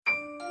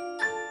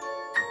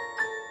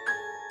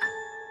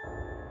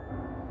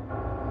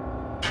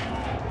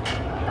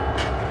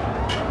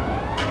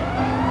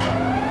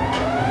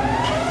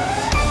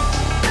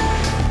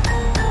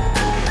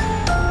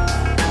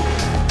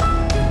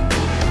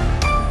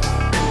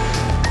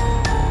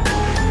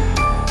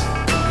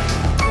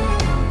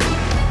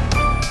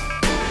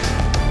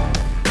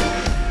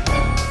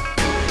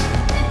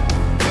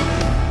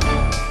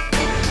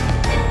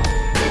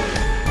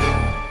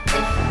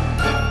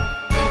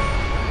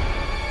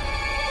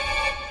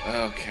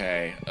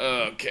Okay.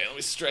 Let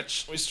me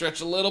stretch.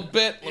 a little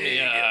bit. Let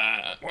me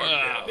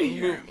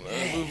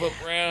move up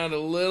around a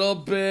little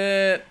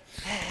bit.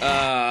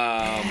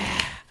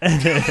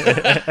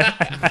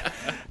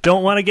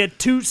 Don't want to get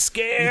too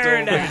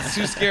scared.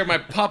 Too scared. My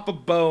Papa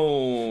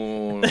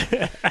Bone.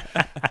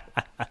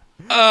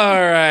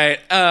 All right.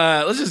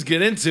 Let's just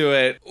get into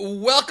it.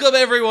 Welcome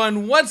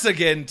everyone once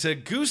again to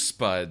Goose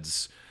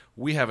Buds.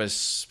 We have a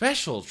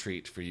special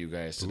treat for you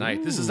guys tonight.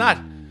 Ooh. This is not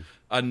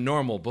a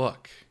normal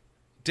book.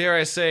 Dare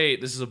I say,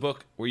 this is a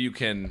book where you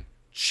can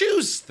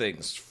choose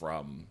things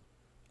from.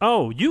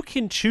 Oh, you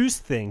can choose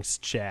things,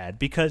 Chad,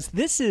 because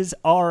this is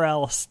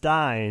R.L.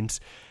 Stine's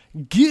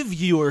Give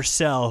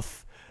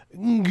Yourself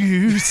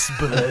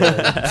Goosebuds.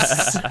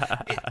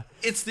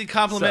 It's the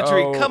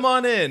complimentary, come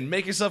on in,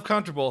 make yourself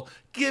comfortable,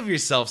 give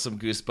yourself some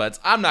goosebuds.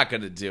 I'm not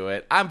going to do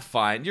it. I'm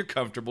fine. You're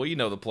comfortable. You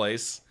know the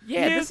place.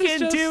 Yeah,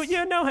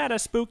 you know how to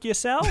spook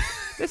yourself.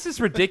 This is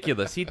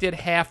ridiculous. He did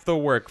half the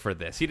work for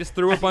this. He just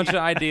threw a bunch of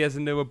ideas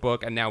into a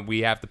book, and now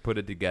we have to put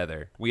it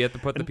together. We have to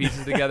put the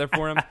pieces together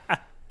for him.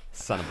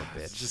 Son of a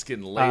bitch. It's just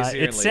getting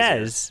lazier and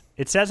lazier.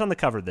 It says on the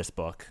cover of this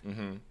book,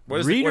 mm-hmm.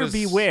 Reader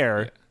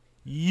beware. Yeah.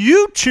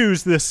 You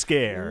choose the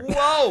scare.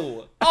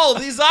 Whoa! All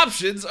these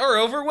options are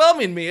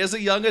overwhelming me as a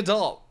young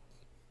adult.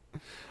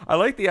 I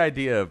like the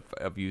idea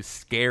of you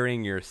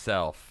scaring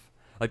yourself.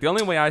 Like, the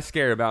only way I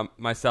scare about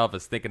myself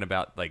is thinking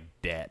about, like,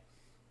 debt.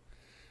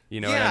 You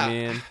know what I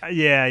mean?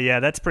 Yeah,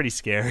 that's pretty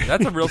scary.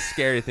 That's a real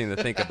scary thing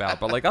to think about.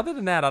 But, like, other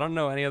than that, I don't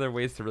know any other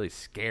ways to really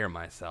scare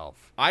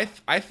myself. I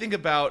think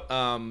about,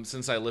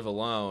 since I live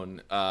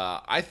alone,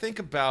 I think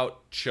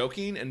about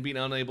choking and being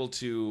unable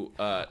to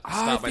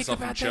stop myself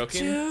from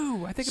choking.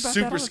 I think about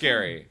super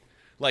scary.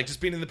 Like, just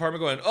being in the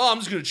apartment going, I'm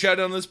just going to chow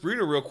down this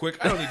burrito real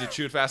quick. I don't need to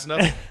chew it fast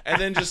enough.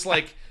 And then just,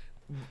 like,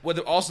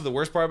 also the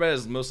worst part about it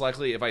is most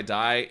likely if I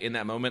die in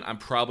that moment, I'm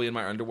probably in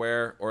my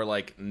underwear or,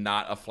 like,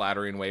 not a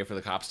flattering way for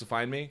the cops to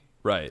find me.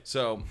 Right.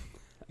 So,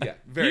 yeah,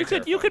 very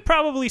terrifying. You could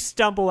probably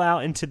stumble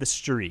out into the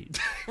street.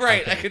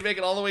 Right, I could make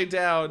it all the way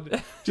down.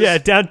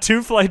 Down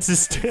 2 flights of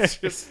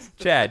stairs.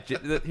 Chad,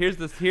 here's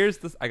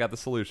this. I got the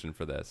solution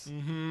for this.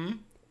 Mm-hmm.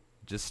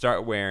 Just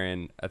start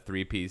wearing a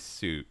 3-piece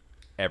suit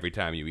every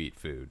time you eat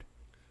food.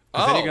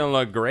 Because then you're gonna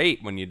look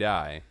great when you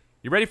die.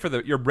 You're ready for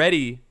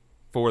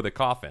the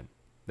coffin.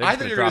 I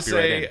thought you were gonna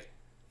say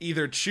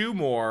either chew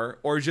more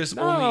or just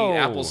only eat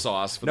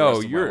applesauce for the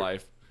rest of my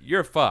life.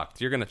 You're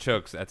fucked. You're gonna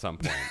choke at some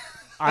point.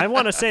 I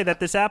want to say that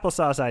this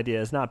applesauce idea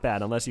is not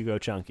bad unless you go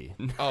chunky.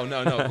 Oh,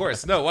 no, of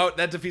course. No, well,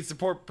 that defeats the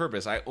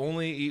purpose. I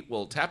only eat,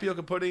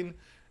 tapioca pudding,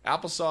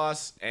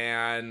 applesauce,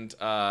 and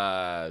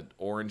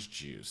orange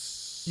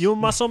juice. You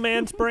Muscle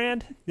Man's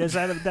brand? Is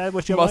that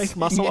what you like?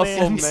 Muscle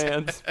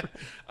Man's?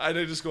 I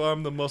just go,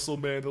 I'm the muscle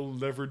man that'll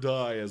never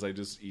die as I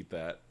just eat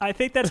that. I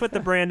think that's what the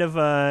brand of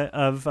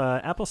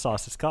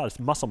applesauce is called. It's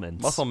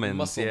Muscleman's.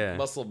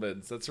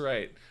 Muscleman's, that's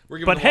right.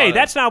 But hey,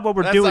 that's not what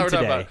we're doing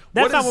today.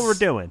 That's not what we're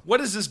doing. What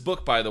is this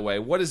book, by the way?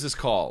 What is this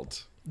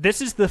called?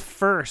 This is the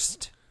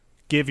first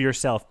Give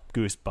Yourself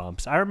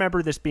Goosebumps. I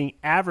remember this being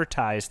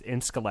advertised in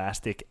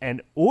Scholastic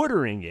and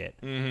ordering it.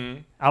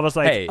 Mm-hmm. I was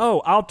like,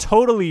 I'll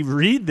totally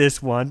read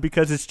this one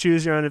because it's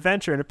Choose Your Own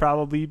Adventure and it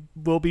probably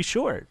will be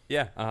short.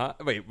 Yeah.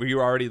 Wait, were you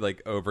already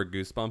like over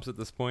Goosebumps at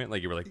this point?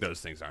 Like you were like, those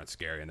things aren't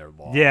scary and they're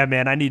long. Yeah,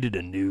 man, I needed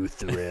a new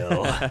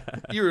thrill.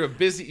 You were a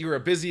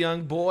busy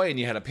young boy and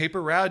you had a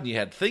paper route and you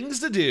had things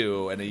to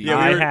do. And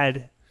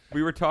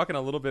we were talking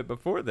a little bit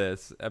before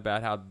this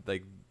about how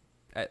like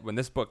when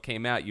this book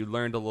came out, you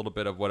learned a little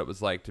bit of what it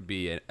was like to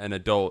be an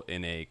adult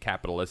in a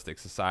capitalistic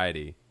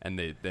society, and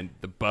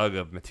the bug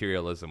of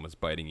materialism was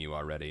biting you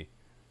already.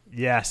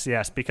 Yes,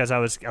 because I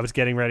was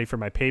getting ready for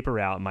my paper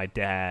route, and my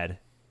dad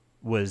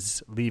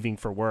was leaving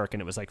for work, and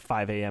it was like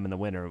 5 a.m. in the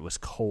winter. It was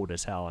cold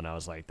as hell, and I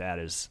was like,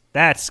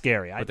 that's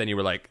scary. But then you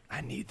were like,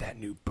 I need that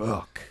new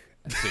book.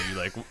 And so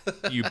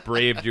you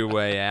braved your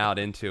way out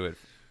into it.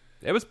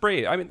 It was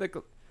brave. I mean,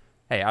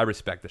 hey, I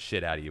respect the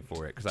shit out of you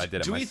for it because I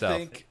did it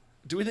myself.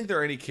 Do we think there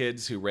are any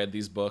kids who read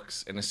these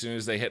books and as soon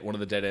as they hit one of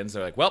the dead ends,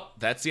 they're like, well,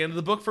 that's the end of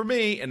the book for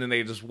me, and then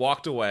they just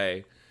walked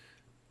away?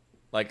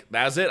 Like,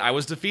 that was it. I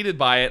was defeated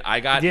by it.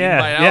 I got eaten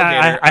by an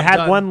alligator. I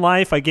had one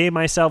life. I gave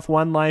myself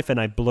one life, and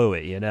I blew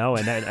it, And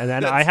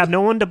then I have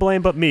no one to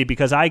blame but me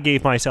because I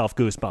gave myself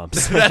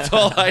goosebumps. That's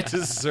all I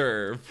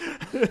deserve.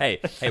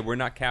 Hey, we're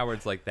not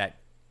cowards like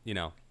that,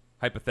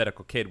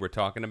 hypothetical kid we're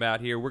talking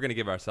about here. We're going to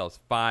give ourselves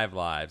 5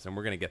 lives, and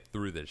we're going to get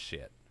through this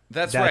shit.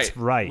 That's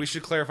right. We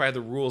should clarify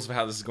the rules of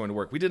how this is going to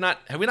work.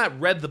 Have we not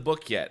read the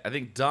book yet? I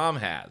think Dom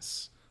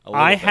has.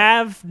 I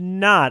have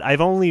not.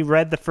 I've only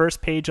read the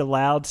first page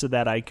aloud so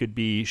that I could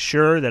be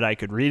sure that I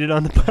could read it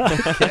on the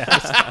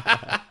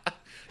podcast.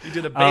 You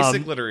did a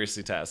basic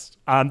literacy test.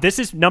 This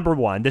is number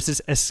 1. This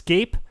is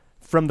Escape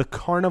from the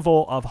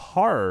Carnival of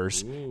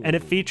Horrors, and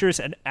it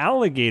features an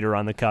alligator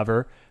on the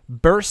cover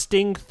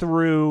bursting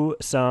through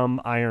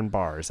some iron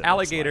bars.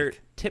 Alligator,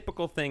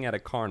 typical thing at a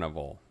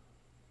carnival.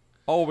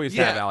 Always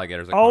have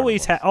alligators at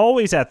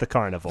always at the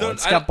carnival.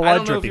 It's got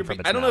blood dripping from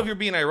its mouth. I don't know if you're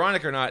being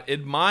ironic or not.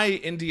 In my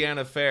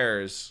Indiana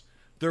fairs,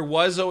 there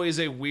was always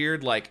a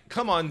weird, like,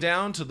 come on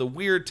down to the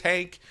weird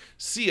tank,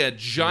 see a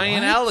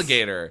giant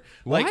alligator.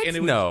 Like, What?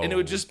 and it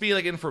would just be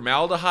like in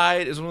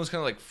formaldehyde. It was one of those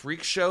kind of like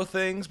freak show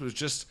things, but it was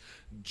just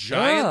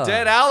giant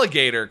dead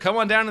alligator. Come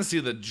on down and see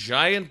the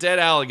giant dead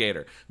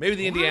alligator. Maybe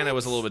the Indiana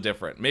was a little bit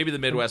different. Maybe the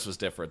Midwest was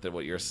different than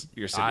what your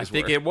cities were. I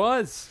think it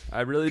was.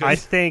 I really do. I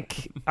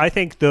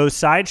think those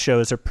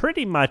sideshows are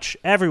pretty much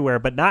everywhere,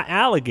 but not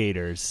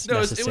alligators.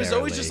 No, it was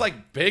always just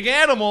like big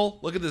animal.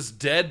 Look at this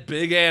dead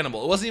big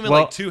animal. It wasn't even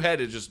like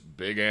two-headed, just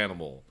big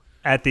animal.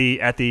 At the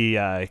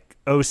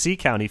OC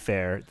County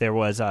Fair, there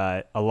was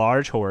a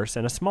large horse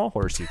and a small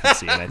horse you could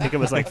see, and I think it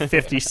was like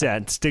 50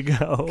 cents to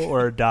go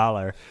or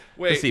 $1.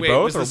 Wait,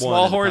 both was the or small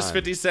one at a horse time?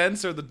 50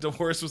 cents or the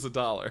horse was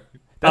 $1?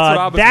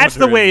 That's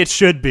the way it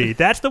should be.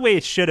 That's the way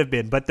it should have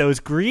been. But those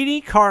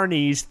greedy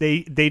carnies,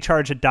 they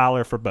charge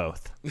 $1 for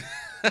both.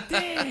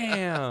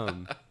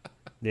 Damn.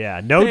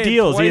 Yeah, no Paying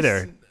deals twice-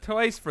 either.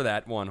 Twice for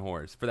that one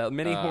horse. For that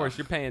mini horse,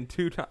 you're paying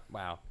 2 times.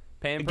 Wow.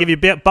 Paying Give you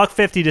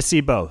 $1.50 to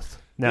see both.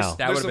 No, That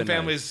There's would've some been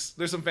families.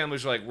 There's some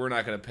families who are like, we're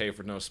not going to pay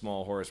for no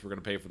small horse. We're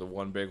going to pay for the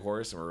one big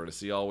horse, and we're going to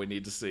see all we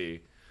need to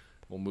see.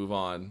 We'll move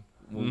on.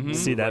 We'll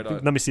see move that. right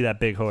on. Let me see that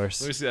big horse.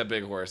 Let me see that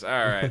big horse. All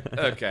right.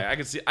 Okay. I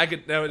can see. I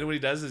could. Now, what he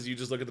does is you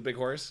just look at the big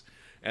horse,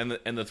 and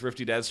the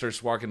thrifty dad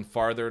starts walking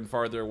farther and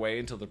farther away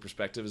until the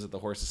perspective is that the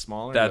horse is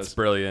smaller. That's He goes,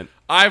 brilliant.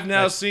 I've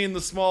now seen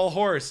the small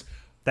horse.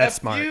 That's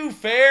F smart. You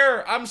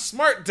fair. I'm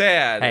smart,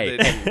 Dad. Hey.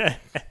 And then-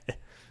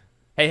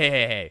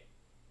 Hey.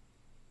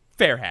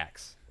 Fair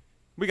hacks.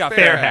 We got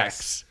Fair fair hacks.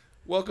 hacks.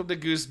 Welcome to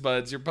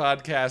Goosebuds, your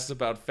podcast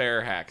about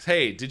fair hacks.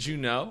 Hey, did you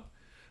know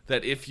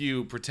that if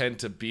you pretend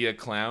to be a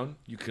clown,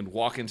 you can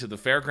walk into the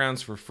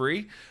fairgrounds for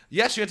free?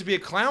 Yes, you have to be a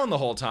clown the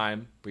whole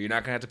time, but you're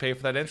not going to have to pay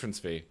for that entrance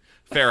fee.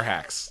 Fair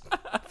hacks.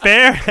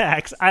 Fair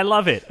hacks. I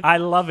love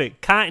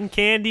it. Cotton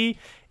candy.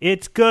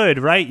 It's good,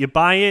 right? You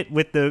buy it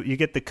you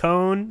get the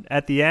cone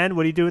at the end.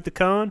 What do you do with the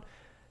cone?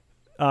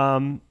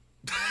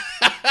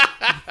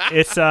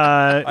 It's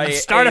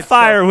start a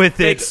fire with it.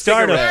 big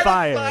Start a cigarette.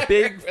 fire.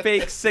 Big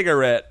fake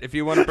cigarette. If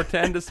you want to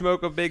pretend to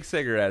smoke a big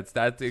cigarettes,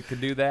 it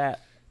could do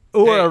that.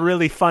 Or Hey. a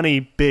really funny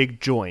big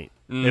joint.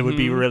 It would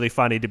be really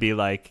funny to be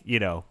like,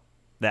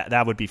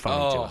 that would be funny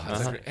Oh, too.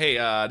 that's great. Hey,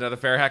 another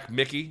fair hack,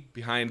 Mickey,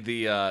 behind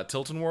the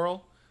Tilton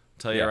Whirl.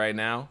 Tell you Yeah. right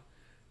now,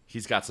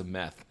 he's got some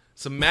meth.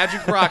 Some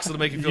magic rocks that'll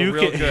make you feel You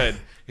real can- good.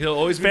 He'll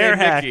always be Fair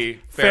named hack.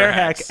 Mickey. Fair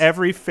hack. hacks.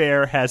 Every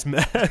fair has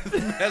meth.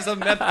 As a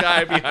meth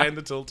guy behind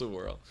the Tilton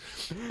Whirl.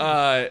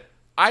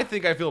 I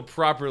think I feel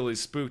properly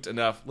spooked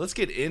enough. Let's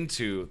get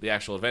into the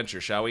actual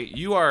adventure, shall we?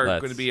 You are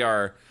Let's. going to be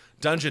our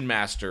dungeon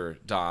master,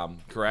 Dom,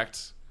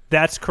 correct?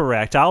 That's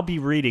correct. I'll be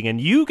reading,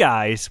 and you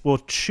guys will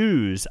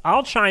choose.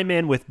 I'll chime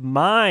in with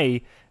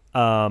my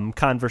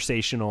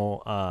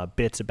conversational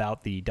bits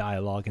about the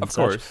dialogue and Of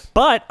such. course.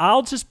 But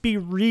I'll just be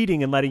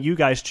reading and letting you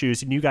guys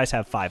choose, and you guys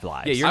have 5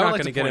 lives. Yeah, you're I would not like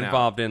going to to get point out-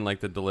 involved in like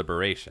the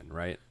deliberation,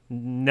 right?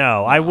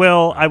 No, I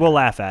will. I will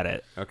laugh at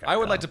it. Okay. I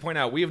would like to point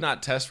out we have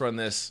not test run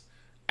this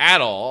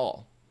at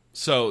all.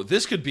 So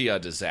this could be a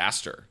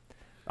disaster.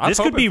 I'm This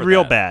could hoping be for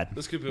real that. bad.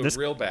 This could be This-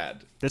 real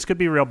bad. This could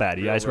be real bad.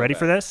 You guys real ready bad.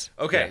 for this?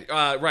 Okay,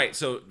 right.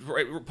 So,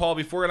 Paul,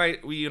 before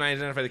you and I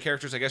identify the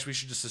characters, I guess we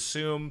should just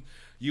assume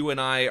you and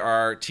I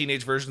are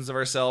teenage versions of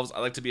ourselves. I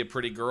like to be a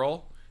pretty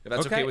girl, if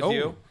that's okay with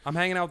you. I'm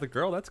hanging out with a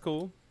girl. That's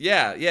cool.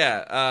 Yeah.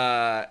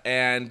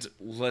 And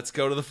let's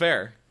go to the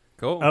fair.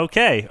 Cool.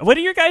 Okay. What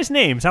are your guys'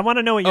 names? I want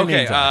to know what your Okay,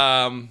 names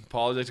are.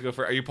 Paul, would you like to go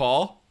first? Are you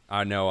Paul?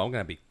 No, I'm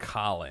going to be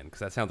Colin because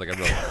that sounds like a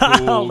really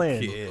cool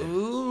Colin. kid.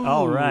 Ooh,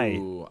 All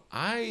right.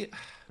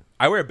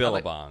 I wear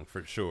Billabong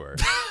for sure.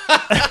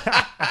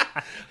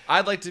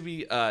 I'd like to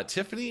be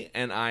Tiffany,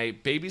 and I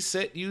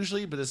babysit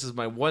usually, but this is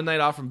my one night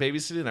off from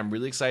babysitting, and I'm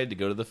really excited to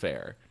go to the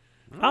fair.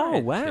 Oh,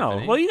 right, wow.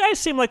 Tiffany. Well, you guys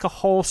seem like a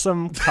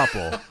wholesome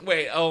couple.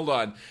 Wait, hold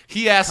on.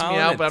 He asked me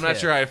Colin out, and but I'm not Tiff.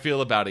 sure how I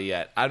feel about it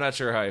yet. I'm not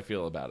sure how I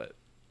feel about it.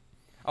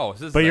 Oh,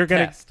 so this But is you're a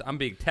gonna- test. I'm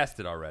being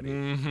tested already.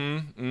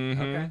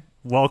 Okay.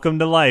 Welcome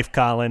to life,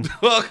 Colin.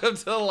 Welcome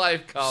to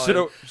life,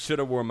 Colin. Should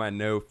have worn my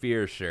no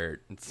fear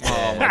shirt instead.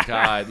 Oh my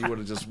God, you would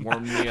have just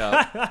warmed me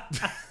up.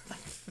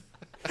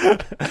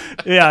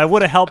 Yeah, I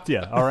would have helped you,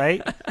 all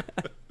right?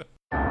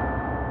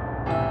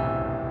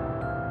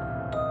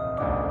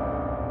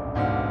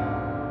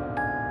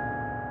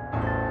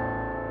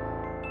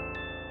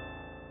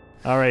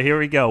 All right, here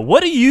we go.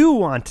 What do you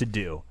want to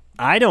do?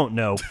 I don't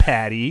know,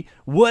 Patty.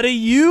 What do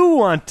you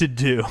want to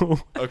do?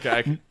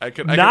 Okay, I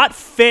can. Not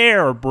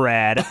fair,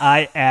 Brad.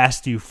 I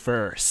asked you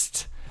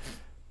first.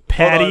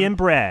 Patty on. and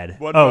Brad.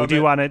 One Oh, do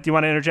you moment.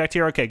 want to interject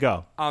here? Okay,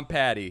 go. I'm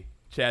Patty.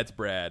 Chad's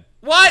Brad.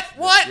 What?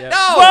 Yep. No!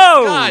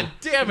 Whoa! God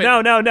damn it!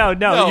 No.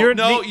 No, You're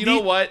you know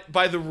what?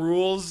 By the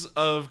rules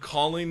of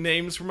calling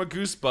names from a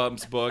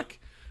Goosebumps book,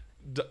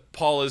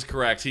 Paul is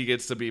correct. He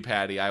gets to be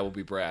Patty. I will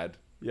be Brad.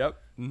 Yep.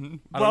 Mm-hmm.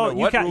 I Well, don't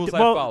know what rules I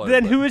well, followed.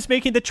 then but- who is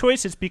making the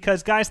choices?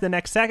 Because, guys, the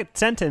next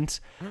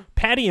sentence,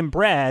 Patty and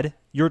Brad,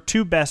 your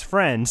two best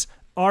friends,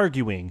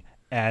 arguing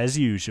as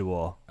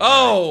usual.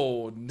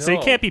 Oh no! So you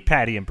can't be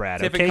Patty and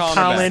Brad, Tiff okay? and Colin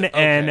are Colin best.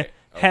 and Okay.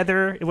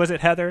 Heather. Was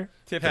it Heather?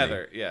 Tiffany.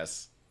 Heather.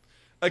 Yes.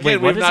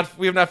 Again, Wait,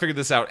 we have not figured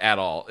this out at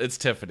all. It's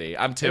Tiffany.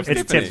 I'm Tiffany.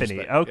 It's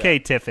Tiffany. Okay,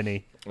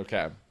 Tiffany.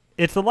 Okay.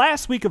 It's the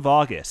last week of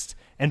August,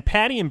 and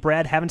Patty and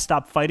Brad haven't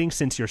stopped fighting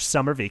since your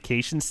summer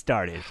vacation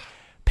started.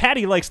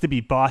 Patty likes to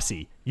be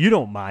bossy. You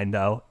don't mind,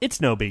 though.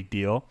 It's no big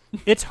deal.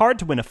 It's hard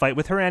to win a fight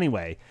with her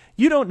anyway.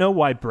 You don't know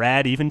why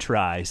Brad even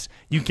tries.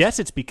 You guess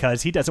it's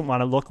because he doesn't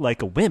want to look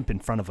like a wimp in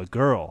front of a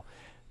girl.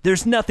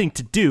 There's nothing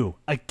to do.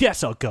 I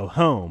guess I'll go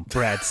home,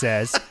 Brad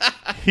says.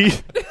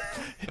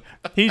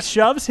 He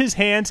shoves his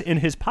hands in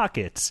his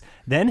pockets.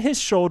 Then his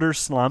shoulders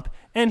slump,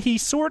 and he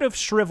sort of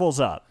shrivels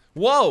up.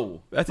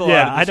 Whoa. That's a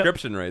lot of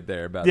description right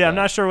there about that. I'm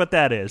not sure what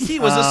that is. He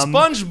was a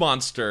sponge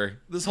monster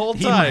this whole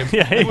time.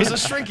 He was a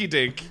shrinky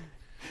dink.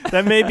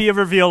 That may be a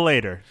reveal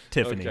later,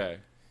 Tiffany. Okay.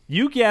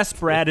 You guess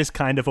Brad is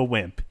kind of a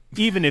wimp,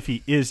 even if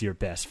he is your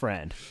best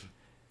friend.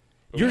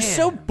 You're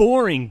so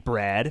boring,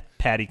 Brad,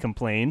 Patty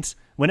complains.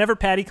 Whenever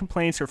Patty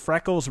complains, her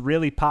freckles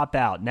really pop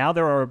out. Now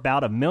there are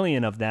about 1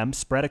 million of them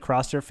spread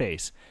across her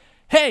face.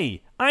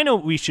 Hey, I know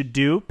what we should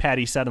do,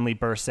 Patty suddenly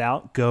bursts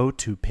out. Go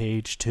to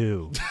page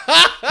 2.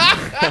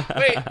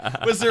 Wait,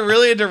 was there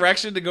really a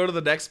direction to go to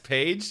the next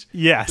page?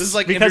 Yes. This is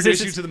like because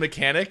introduce you to the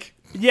mechanic?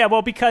 Yeah,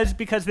 well, because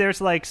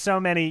there's like so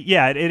many.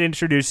 Yeah, it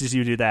introduces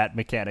you to that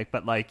mechanic,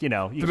 but like, you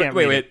can't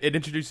wait. It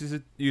introduces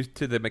you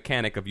to the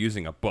mechanic of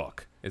using a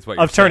book, is what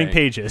you're of turning saying.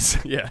 pages.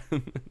 Yeah.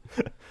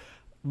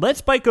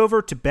 Let's bike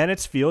over to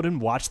Bennett's Field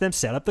and watch them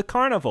set up the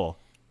carnival.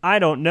 I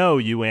don't know,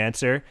 you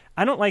answer.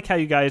 I don't like how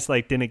you guys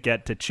didn't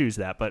get to choose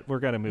that, but we're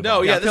going to move on.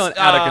 No, yeah, I'm feeling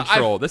out of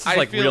control. This is I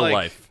like feel real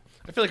life.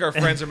 I feel like our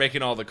friends are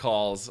making all the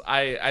calls.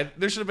 There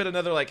should have been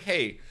another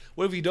hey,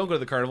 what if you don't go to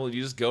the carnival and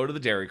you just go to the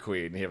Dairy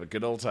Queen and you have a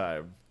good old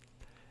time?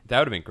 That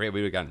would have been great. We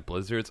would have gotten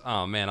blizzards.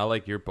 Oh, man, I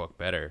like your book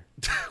better.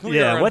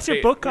 Yeah, what's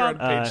your book called?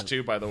 We're on page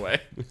 2, by the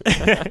way.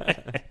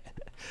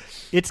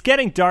 It's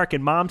getting dark,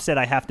 and Mom said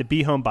I have to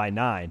be home by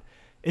 9.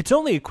 It's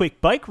only a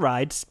quick bike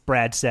ride,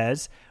 Brad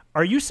says.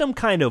 Are you some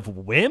kind of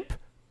wimp?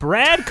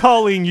 Brad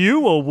calling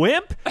you a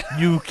wimp?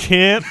 You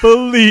can't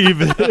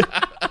believe it.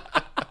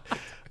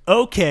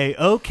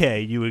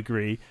 Okay, you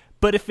agree.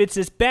 But if it's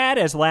as bad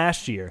as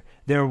last year,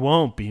 there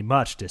won't be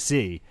much to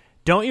see.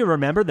 Don't you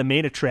remember the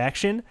main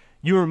attraction?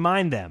 You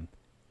remind them.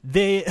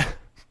 The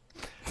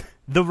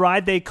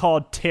ride they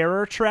called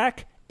Terror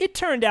Trek, it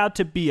turned out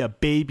to be a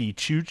baby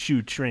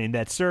choo-choo train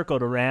that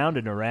circled around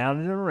and around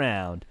and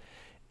around.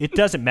 It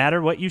doesn't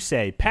matter what you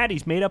say.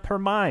 Patty's made up her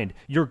mind.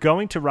 You're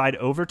going to ride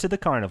over to the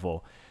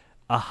carnival.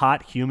 A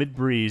hot, humid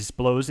breeze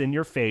blows in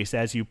your face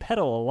as you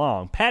pedal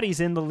along. Patty's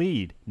in the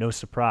lead, no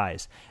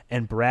surprise,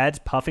 and Brad's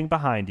puffing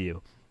behind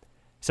you.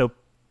 So,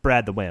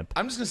 Brad the wimp.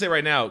 I'm just going to say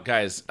right now,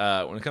 guys,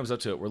 when it comes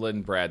up to it, we're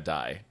letting Brad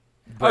die.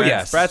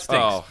 Yes, Brad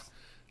stinks.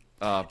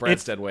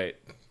 Brad's dead weight.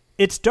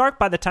 It's dark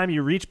by the time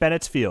you reach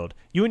Bennett's Field.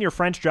 You and your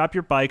friends drop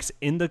your bikes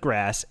in the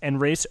grass and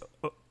race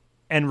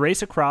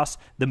across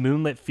the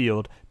moonlit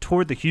field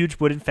toward the huge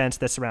wooden fence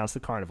that surrounds the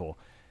carnival.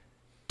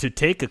 To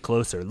take a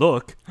closer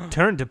look,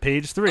 turn to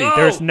page 3.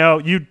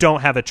 Oh! You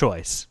don't have a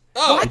choice.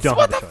 Oh, what the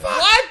fuck?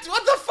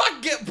 What the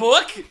fuck? Get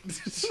book?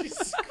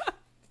 Jesus.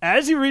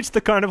 As you reach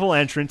the carnival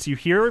entrance, you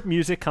hear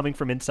music coming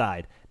from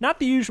inside. Not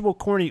the usual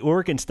corny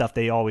organ stuff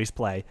they always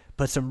play,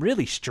 but some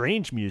really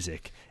strange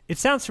music. It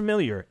sounds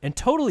familiar and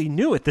totally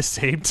new at the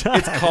same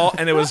time.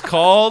 It was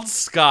called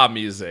ska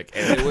music,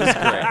 and it was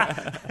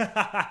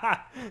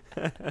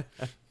great.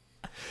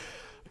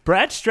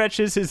 Brad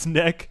stretches his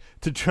neck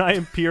to try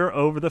and peer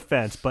over the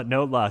fence, but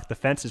no luck. The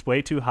fence is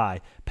way too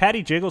high.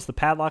 Patty jiggles the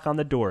padlock on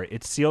the door.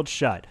 It's sealed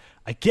shut.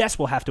 I guess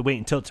we'll have to wait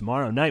until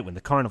tomorrow night when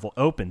the carnival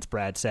opens,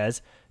 Brad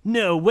says.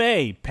 No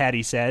way,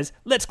 Patty says.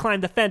 Let's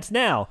climb the fence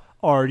now.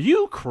 Are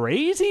you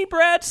crazy,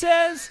 Brad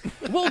says.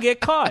 We'll get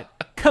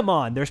caught. Come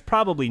on, there's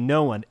probably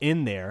no one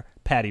in there,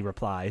 Patty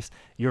replies.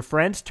 Your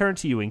friends turn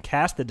to you and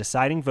cast the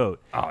deciding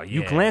vote. Oh, yeah.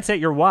 You glance at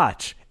your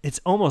watch.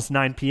 It's almost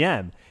 9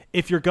 p.m.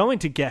 If you're going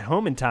to get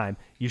home in time,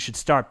 you should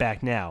start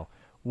back now.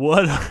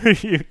 What are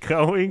you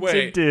going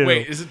to do?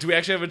 Wait, do we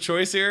actually have a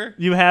choice here?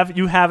 You have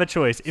a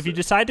choice. If you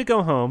decide to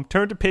go home,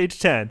 turn to page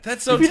 10.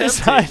 That's so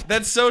tempting.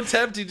 That's so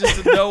tempting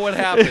just to know what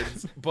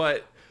happens.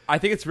 But I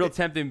think it's real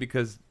tempting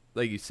because,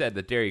 like you said,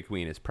 the Dairy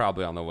Queen is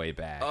probably on the way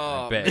back.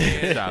 Oh, I bet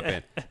man. stop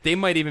in. They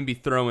might even be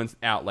throwing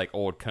out like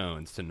old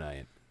cones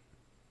tonight.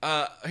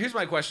 Here's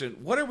my question.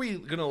 What are we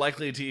going to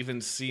likely to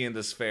even see in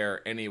this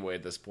fair anyway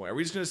at this point? Are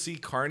we just going to see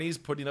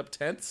carnies putting up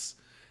tents?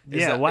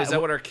 Is that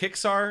what our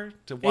kicks are?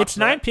 To watch It's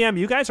 9 p.m.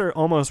 You guys are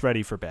almost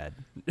ready for bed.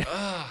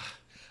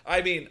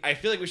 I mean, I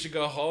feel like we should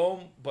go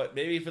home, but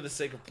maybe for the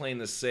sake of playing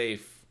this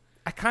safe,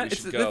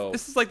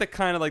 This is like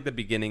the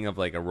beginning of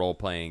like a role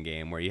playing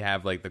game where you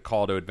have like the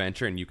call to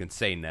adventure and you can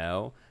say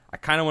no. I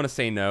kind of want to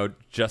say no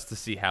just to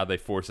see how they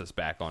force us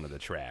back onto the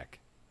track.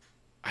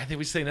 I think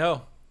we say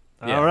no.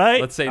 Yeah, all right.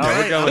 Let's say no.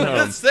 We're going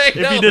home. If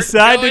you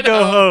decide to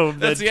go home,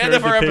 that's the end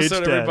of our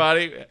episode,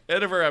 everybody.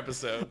 End of our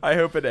episode. I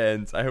hope it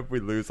ends. I hope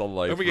we lose a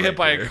life. If we get hit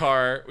by a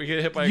car.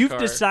 You've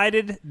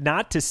decided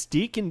not to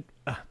sneak in.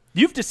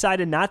 You've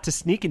decided not to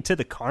sneak into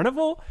the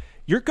carnival.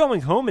 You're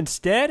going home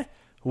instead.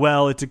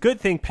 Well, it's a good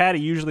thing Patty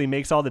usually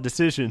makes all the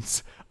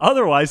decisions.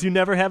 Otherwise, you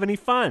never have any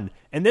fun.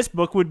 And this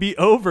book would be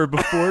over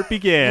before it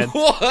began.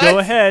 What? Go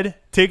ahead,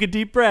 take a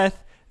deep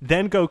breath,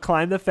 then go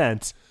climb the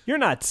fence. You're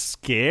not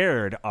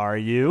scared, are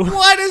you?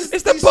 What is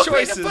Is the these book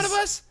choices? making fun of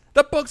us?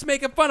 The book's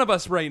making fun of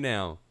us right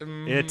now.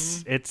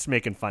 It's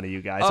making fun of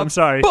you guys. A I'm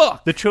sorry.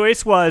 book. The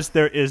choice was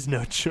there is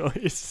no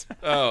choice.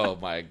 Oh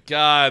my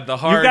God, the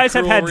hard. You guys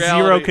have cruel had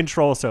reality. zero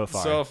control so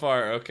far. So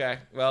far, okay.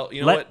 Well,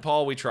 you know Let- what,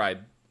 Paul? We tried.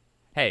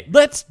 Hey,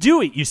 Let's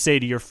do it, you say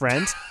to your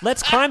friends.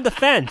 Let's climb the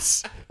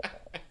fence.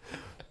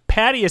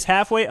 Patty is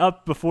halfway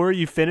up before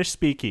you finish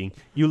speaking.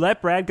 You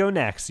let Brad go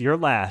next. You're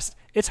last.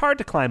 It's hard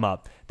to climb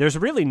up. There's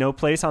really no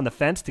place on the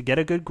fence to get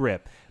a good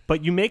grip.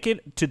 But you make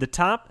it to the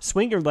top,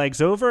 swing your legs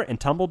over, and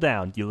tumble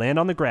down. You land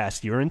on the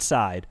grass. You're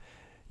inside.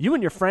 You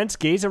and your friends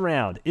gaze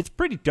around. It's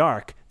pretty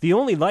dark. The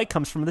only light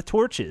comes from the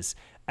torches.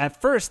 At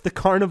first, the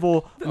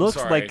carnival looks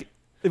sorry. like...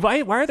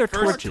 Why are there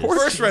torches?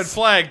 First red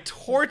flag,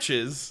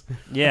 torches.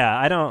 Yeah,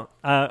 I don't...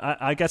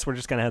 I guess we're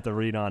just going to have to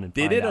read on and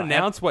did find it out.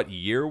 announce what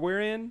year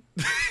we're in?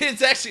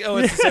 It's actually,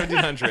 it's the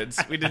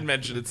 1700s. We didn't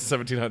mention it's the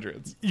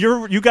 1700s.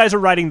 You guys are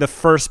riding the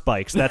first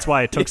bikes. That's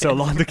why it took so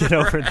long to get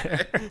over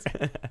there.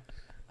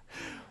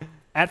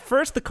 At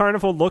first, the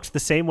carnival looks the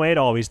same way it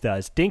always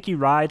does. Dinky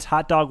rides,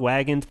 hot dog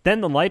wagons.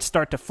 Then the lights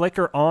start to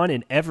flicker on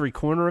in every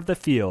corner of the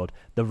field.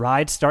 The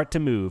rides start to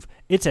move.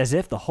 It's as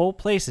if the whole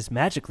place is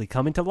magically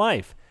coming to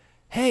life.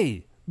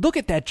 Hey, look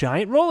at that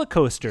giant roller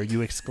coaster,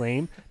 you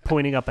exclaim,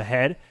 pointing up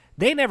ahead.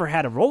 They never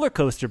had a roller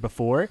coaster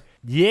before.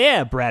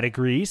 Yeah, Brad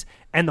agrees.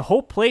 And the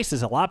whole place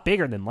is a lot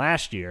bigger than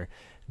last year.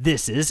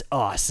 This is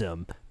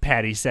awesome,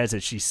 Patty says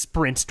as she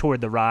sprints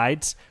toward the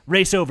rides.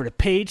 Race over to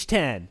page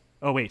 10.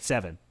 Oh, wait,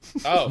 7.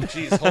 Oh,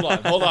 jeez.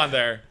 Hold on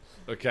there.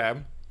 Okay.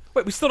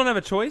 Wait, we still don't have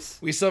a choice?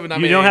 We still have not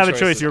You made don't any have a choices.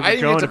 choice. You're I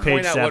didn't going get to to point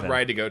page out 7. what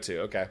ride to go to.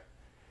 Okay.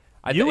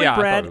 I You and I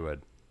Brad- thought we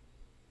would.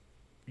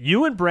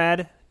 You and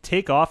Brad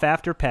take off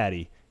after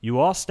Patty. You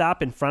all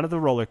stop in front of the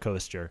roller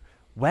coaster.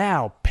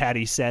 Wow,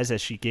 Patty says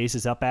as she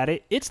gazes up at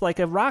it. It's like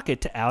a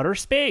rocket to outer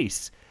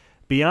space.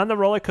 Beyond the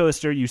roller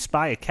coaster, you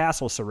spy a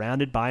castle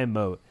surrounded by a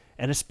moat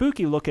and a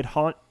spooky looking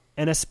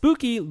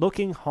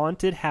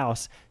haunted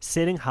house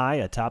sitting high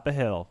atop a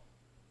hill.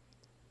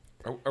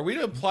 Are we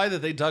to imply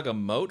that they dug a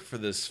moat for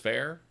this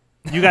fair?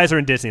 You guys are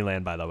in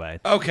Disneyland, by the way.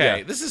 Okay.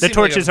 Yeah. This is The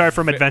torches are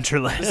from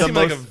Adventureland. This seems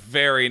like a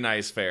very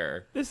nice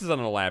fair. This is an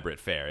elaborate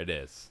fair. It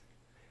is.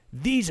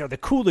 These are the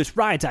coolest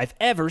rides I've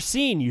ever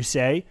seen, you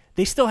say.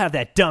 They still have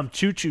that dumb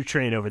choo-choo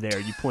train over there,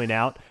 you point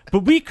out.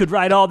 But we could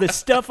ride all this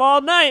stuff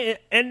all night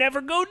and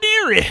never go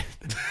near it.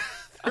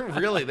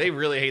 They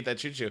really hate that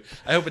choo-choo.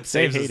 I hope it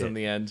saves hate us it. in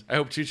the end. I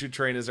hope Choo-Choo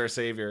Train is our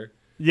savior.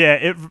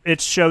 Yeah,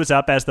 it shows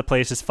up as the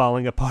place is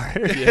falling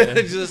apart. Yeah,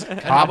 just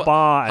Hop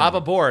on. hop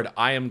aboard.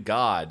 I am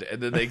God,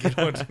 and then they get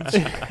on.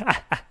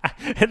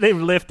 And they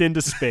lift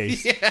into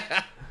space.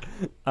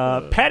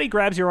 Patty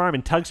grabs your arm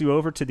and tugs you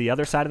over to the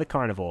other side of the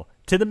carnival,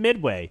 to the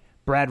midway.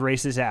 Brad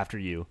races after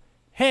you.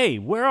 Hey,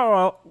 where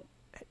are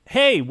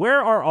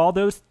all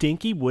those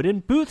dinky wooden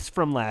booths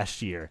from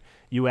last year?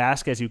 You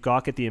ask as you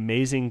gawk at the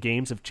amazing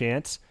games of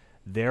chance.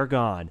 They're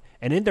gone,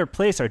 and in their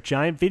place are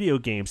giant video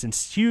games and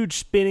huge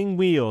spinning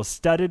wheels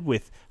studded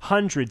with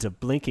hundreds of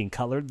blinking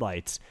colored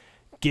lights.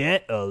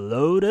 Get a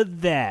load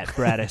of that,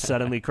 Brad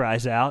suddenly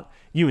cries out.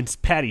 You and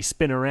Patty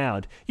spin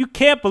around. You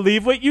can't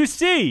believe what you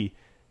see.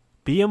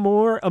 Be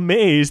more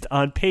amazed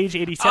on page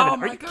 87. Oh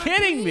my Are you God,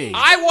 kidding me?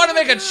 I want to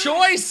make a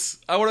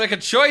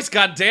choice.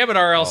 God damn it,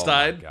 R.L. Oh my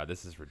Stein. God,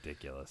 this is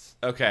ridiculous.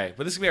 Okay,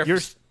 but this is gonna be our.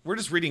 You're- We're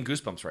just reading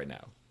Goosebumps right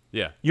now.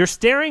 Yeah. You're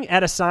staring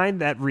at a sign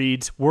that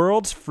reads,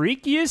 World's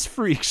Freakiest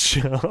Freak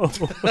Show.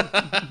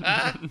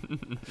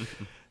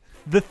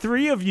 The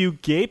three of you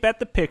gape at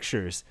the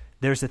pictures.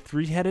 There's a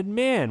three-headed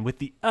man with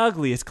the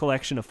ugliest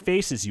collection of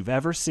faces you've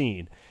ever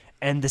seen.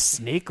 And the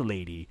snake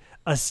lady,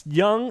 a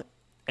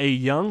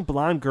young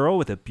blonde girl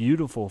with a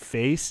beautiful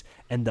face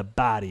and the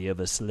body of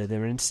a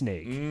Slytherin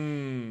snake.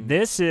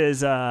 This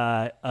is,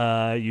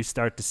 you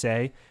start to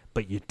say,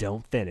 but you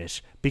don't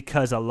finish,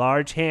 because a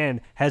large hand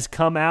has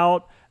come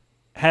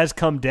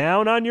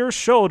down on your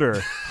shoulder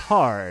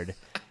hard.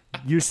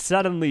 You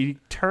suddenly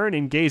turn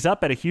and gaze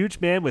up at a huge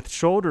man with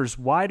shoulders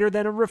wider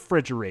than a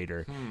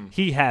refrigerator.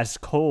 He has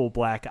coal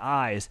black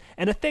eyes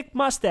and a thick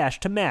mustache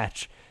to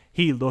match.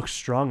 He looks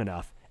strong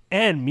enough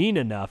and mean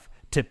enough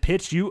to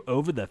pitch you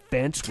over the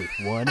fence with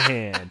one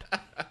hand.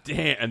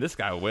 Damn, and this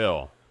guy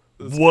will.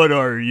 What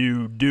are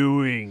you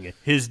doing?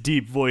 His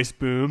deep voice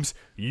booms.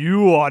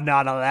 You are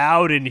not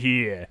allowed in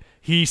here,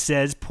 he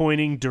says,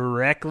 pointing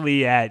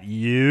directly at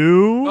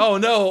you. Oh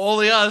no,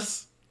 only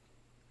us.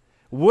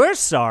 We're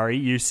sorry,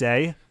 you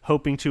say,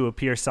 hoping to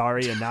appear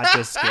sorry and not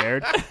just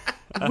scared.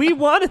 We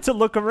wanted to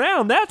look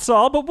around, that's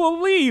all, but we'll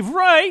leave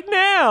right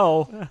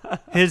now.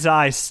 His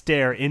eyes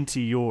stare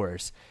into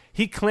yours.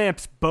 He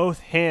clamps both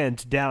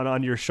hands down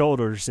on your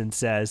shoulders and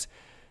says,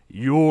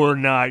 You're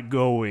not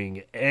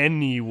going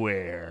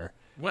anywhere.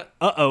 What?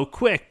 Uh-oh,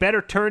 quick,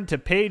 better turn to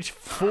page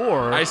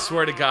 4. I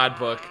swear to God,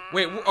 book.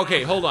 Wait,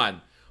 okay, hold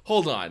on.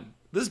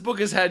 This book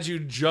has had you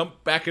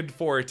jump back and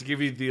forth to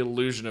give you the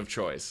illusion of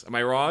choice. Am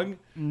I wrong?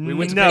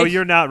 No,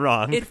 you're not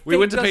wrong. We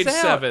went to faked page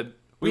us out. 7.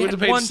 We went to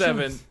had page one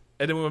 7, tooth.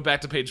 and then we went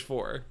back to page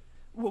 4.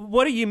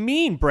 What do you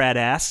mean? Brad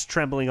asks,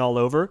 trembling all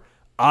over.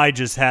 I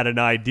just had an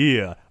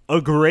idea. A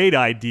great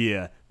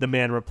idea, the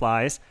man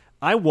replies.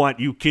 I want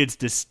you kids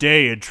to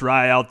stay and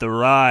try out the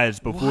rides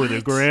before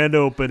the grand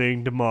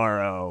opening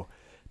tomorrow.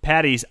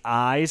 Patty's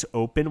eyes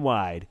open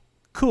wide.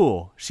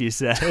 Cool, she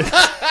says.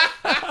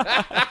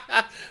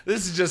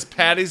 This is just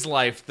Patty's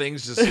life.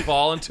 Things just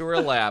fall into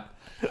her lap.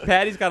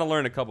 Patty's got to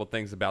learn a couple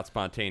things about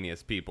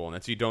spontaneous people, and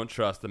that's you don't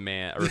trust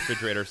a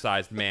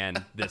refrigerator-sized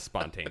man this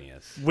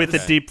spontaneous. With the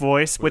deep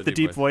voice, With with a the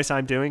deep deep voice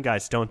I'm doing,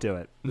 guys, don't do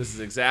it. This is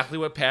exactly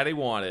what Patty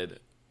wanted.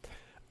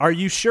 Are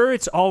you sure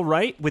it's all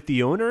right with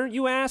the owner,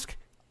 you ask?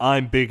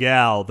 I'm Big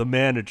Al, the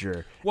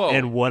manager. Whoa.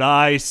 And what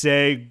I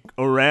say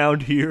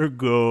around here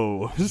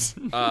goes.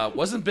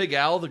 Wasn't Big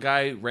Al the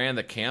guy who ran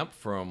the camp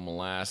from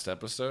last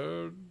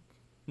episode?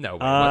 No,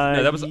 wait,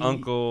 no, that was ye-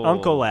 Uncle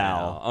Uncle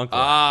Al. Uncle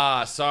Al.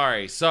 Ah,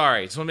 sorry. Just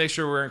want to make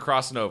sure we're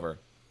crossing over.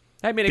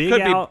 I mean,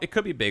 Big Al- it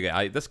could be Big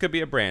Al. This could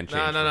be a brand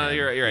change. No, for him,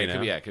 you're right. you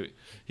know?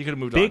 He could have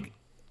moved on.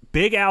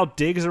 Big Al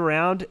digs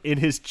around in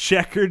his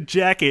checkered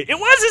jacket. It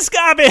was a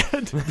ska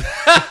band!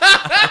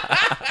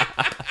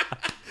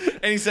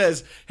 And he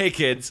says, "Hey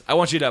kids, I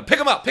want you to pick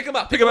him up.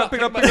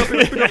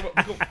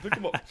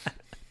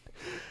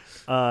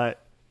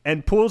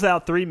 And pulls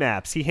out 3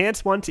 maps. He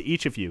hands one to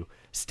each of you.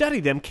 Study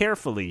them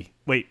carefully.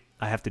 Wait,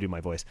 I have to do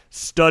my voice.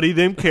 Study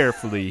them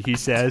carefully, he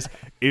says.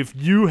 If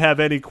you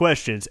have any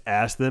questions,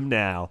 ask them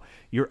now.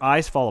 Your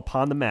eyes fall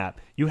upon the map.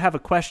 You have a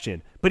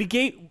question, but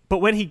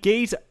when you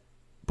gaze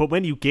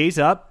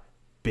up,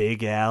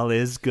 Big Al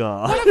is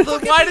gone.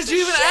 Why did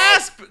you even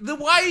ask?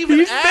 Why even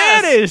He's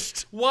ask?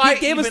 vanished. Why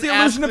He gave us even the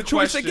ask illusion of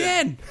choice question?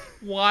 again.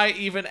 Why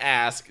even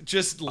ask?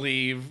 Just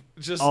leave.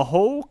 Just A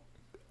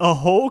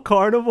whole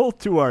carnival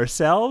to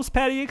ourselves,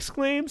 Patty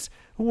exclaims.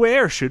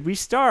 Where should we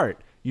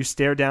start? You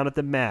stare down at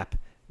the map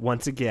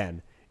once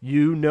again.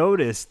 You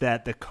notice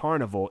that the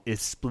carnival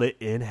is split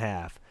in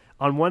half.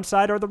 On one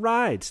side are the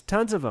rides,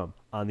 tons of them.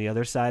 On the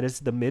other side is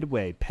the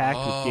midway,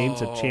 packed with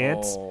games of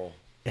chance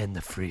and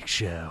the freak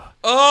show.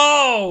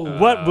 Oh.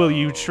 What will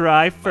you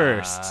try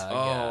first?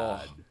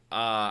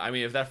 I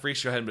mean, if that freak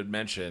show hadn't been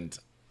mentioned,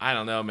 I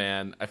don't know,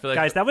 man. I feel like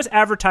Guys, that was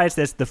advertised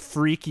as the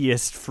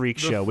freakiest freak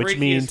the show, which freakiest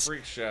means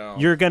freak show.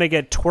 you're going to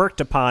get twerked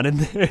upon in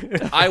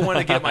there. I want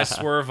to get my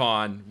swerve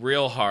on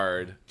real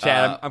hard.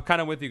 Chad, I'm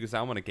kind of with you because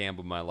I want to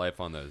gamble my life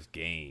on those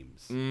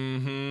games.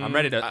 Mm-hmm.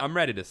 I'm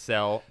ready to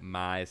sell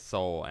my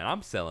soul, and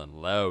I'm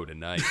selling low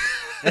tonight.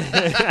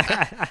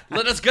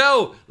 Let us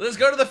go. Let us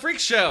go to the freak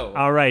show.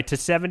 All right, to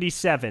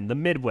 77, the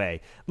midway.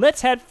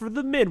 Let's head for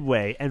the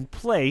midway and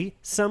play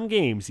some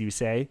games, you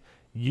say.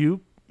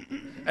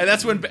 And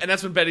that's when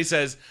Betty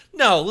says,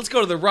 "No, let's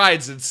go to the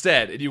rides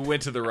instead." And you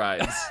went to the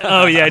rides.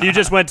 Oh, yeah, and you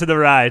just went to the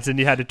rides and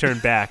you had to turn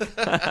back.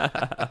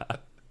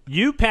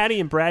 You, Patty,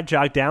 and Brad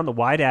jog down the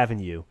wide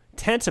avenue.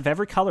 Tents of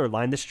every color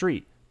line the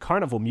street.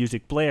 Carnival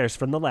music blares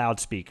from the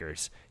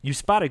loudspeakers. You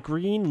spot a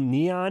green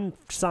neon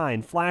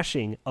sign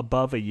flashing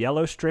above a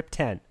yellow striped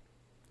tent.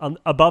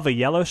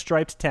 The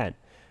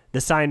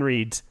sign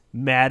reads,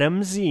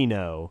 Madame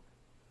Zeno,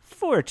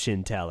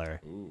 fortune teller.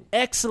 Ooh.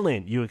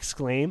 Excellent, you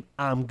exclaim.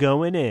 I'm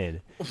going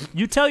in.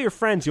 You tell your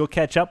friends you'll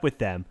catch up with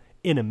them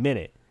in a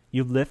minute.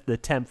 You lift the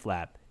tent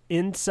flap.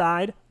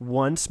 Inside,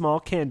 one small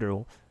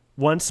candle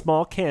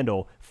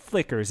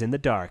flickers in the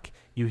dark.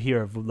 You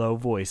hear a low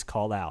voice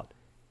call out,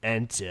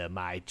 Enter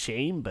my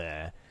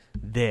chamber.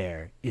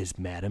 There is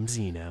Madame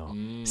Zeno,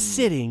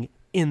 sitting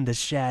in the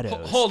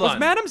shadows. Hold on. Was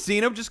Madame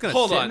Zeno just going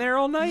to sit in there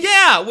all night?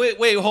 Yeah.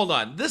 Wait. Hold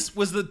on. This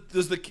was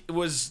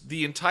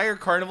the entire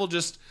carnival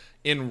just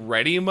in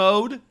ready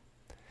mode?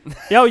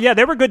 Oh yeah,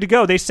 they were good to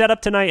go. They set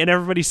up tonight, and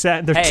everybody sat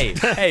in their.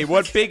 Hey,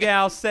 what Big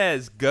Al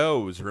says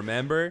goes.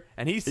 Remember,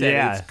 and he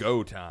said it's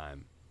go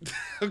time.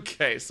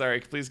 Okay, sorry.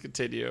 Please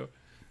continue.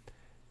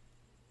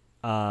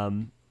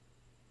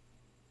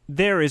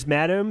 There is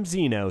Madame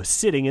Zeno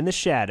sitting in the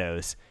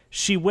shadows.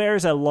 She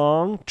wears a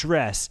long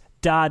red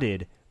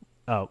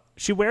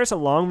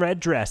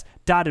dress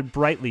dotted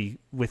brightly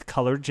with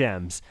colored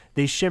gems.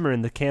 They shimmer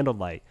in the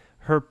candlelight.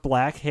 Her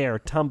black hair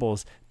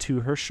tumbles to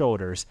her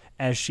shoulders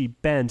as she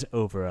bends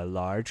over a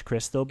large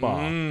crystal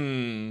ball.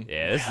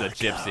 Yeah, this is a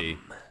gypsy.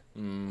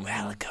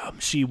 Welcome,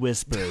 she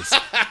whispers.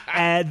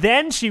 And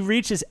then she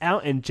reaches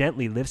out and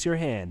gently lifts your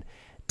hand.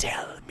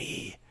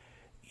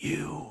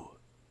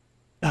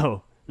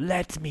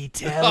 Let me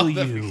tell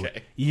you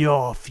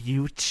your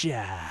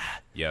future.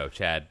 Yo,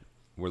 Chad,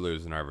 we're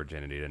losing our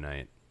virginity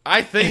tonight.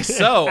 I think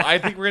so. I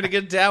think we're going to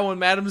get down with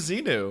Madame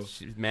Zeno.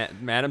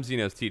 Madame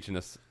Zeno's teaching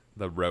us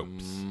the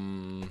ropes.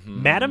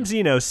 Madame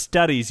Zeno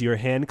studies your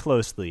hand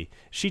closely.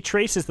 She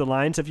traces the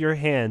lines of your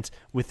hands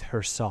with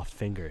her soft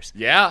fingers.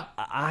 Yeah.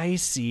 I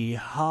see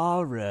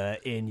horror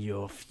in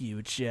your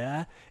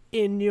future.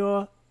 In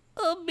your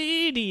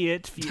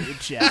immediate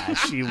future,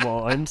 she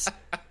warns.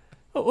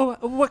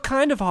 What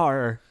kind of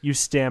horror? You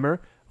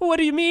stammer. What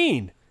do you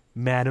mean?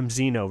 Madame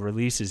Zeno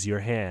releases your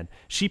hand.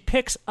 She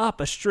picks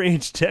up a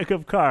strange deck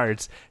of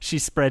cards. She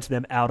spreads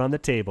them out on the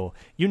table.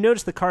 You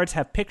notice the cards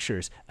have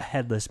pictures: a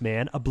headless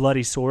man, a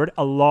bloody sword,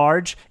 a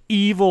large,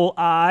 evil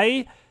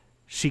eye.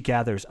 She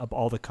gathers up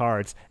all the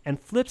cards and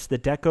flips the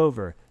deck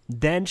over.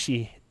 Then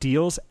she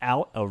deals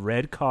out a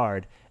red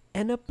card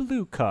and a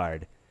blue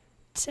card.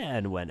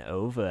 Turn one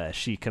over,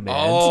 she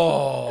commands.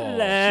 Oh,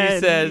 Lend she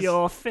says,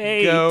 your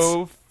fate.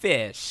 "Go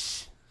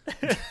fish."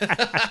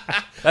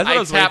 That's what I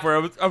was waiting for. I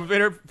was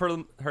waiting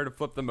for her to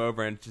flip them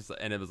over, and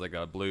it was like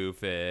a blue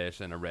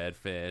fish and a red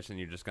fish, and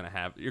you're just gonna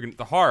have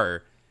the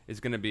horror is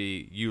gonna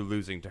be you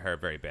losing to her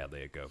very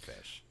badly at Go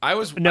Fish.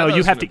 No,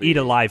 you have to eat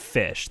a live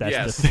fish. That's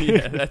Yes. the thing.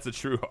 Yeah, that's a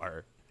true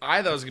horror.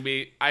 I thought it was gonna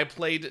be. I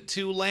played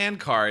 2 land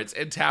cards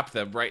and tapped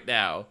them right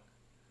now.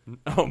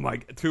 Oh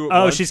my!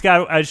 She's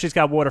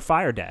got water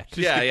fire deck.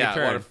 Yeah.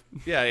 turn.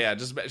 Yeah.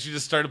 She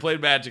just started playing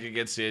Magic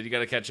against you. You got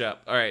to catch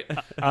up. All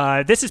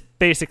right. This is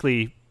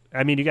basically.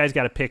 I mean, you guys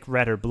got to pick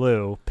red or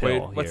blue pill.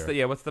 Wait, what's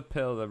here. the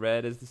pill? The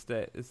red is the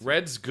stay.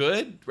 Red's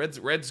good.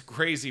 Red's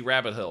crazy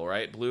rabbit hill,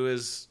 right? Blue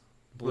is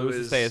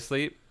to stay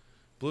asleep.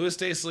 Blue is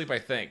stay asleep, I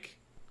think.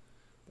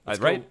 Let's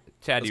Right, go-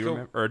 Chad, let's do you go-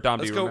 remember? Or Dom,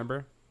 do let's you go-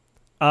 remember?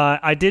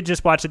 I did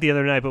just watch it the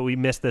other night, but we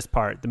missed this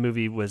part. The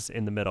movie was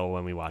in the middle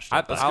when we watched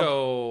it. Let's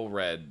go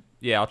red.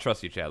 Yeah, I'll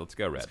trust you, Chad. Let's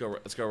go red.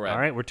 Let's go red. All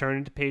right, we're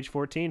turning to page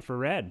 14 for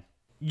red.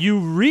 You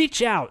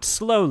reach out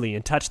slowly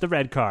and touch the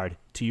red card.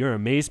 To your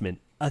amazement,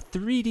 a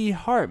 3D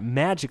heart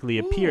magically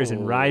appears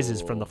and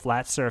rises from the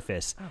flat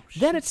surface.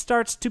 Then it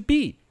starts to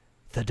beat.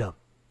 Thudum,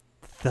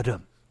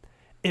 thudum.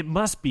 It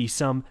must be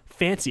some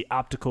fancy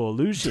optical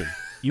illusion.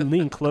 You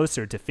lean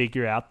closer to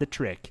figure out the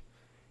trick.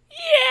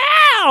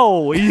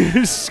 Yow!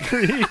 You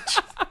screech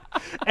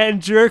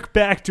and jerk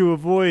back to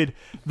avoid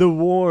the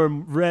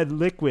warm red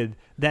liquid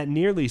that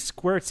nearly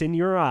squirts in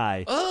your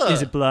eye.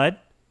 Is it blood?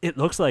 It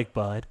looks like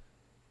blood.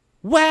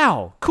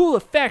 Wow, cool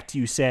effect,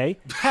 you say.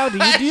 How do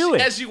you do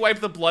it? As you wipe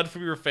the blood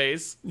from your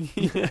face.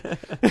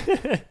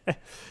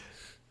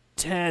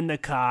 Turn the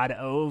card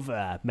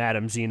over,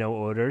 Madame Zeno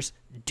orders.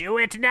 Do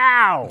it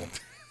now!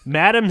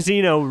 Madame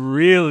Zeno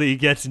really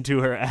gets into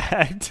her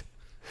act.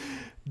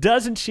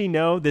 Doesn't she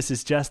know this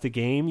is just a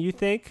game, you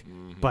think?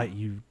 But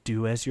you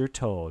do as you're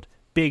told.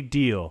 Big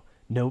deal.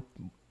 No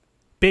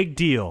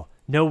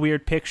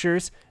weird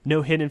pictures,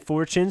 no hidden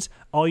fortunes.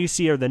 All you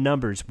see are the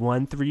numbers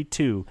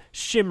 132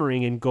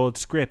 shimmering in gold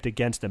script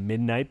against a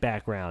midnight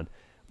background.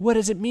 What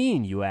does it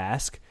mean, you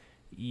ask?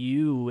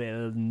 You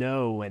will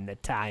know when the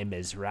time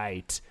is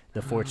right,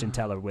 the fortune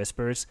teller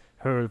whispers.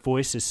 Her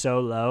voice is so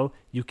low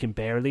you can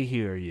barely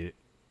hear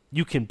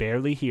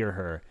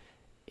her.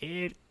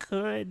 It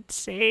could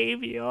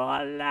save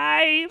your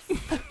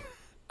life.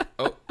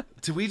 Oh,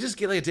 did we just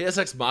get like a Deus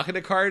Ex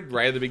Machina card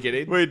right at the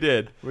beginning? We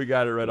did. We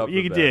got it right up.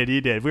 You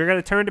did. We're going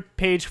to turn to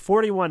page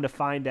 41 to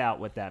find out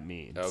what that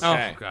means.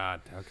 Okay. Oh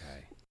God.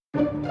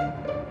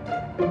 Okay.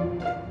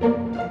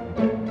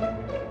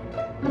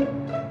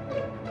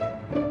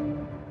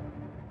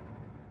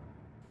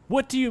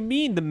 What do you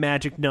mean the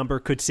magic number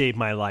could save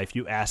my life,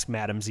 you ask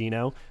Madame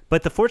Zeno.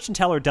 But the fortune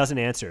teller doesn't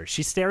answer.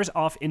 She stares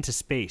off into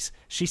space.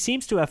 She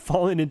seems to have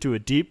fallen into a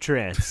deep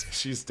trance.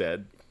 She's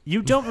dead.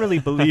 You don't really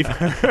believe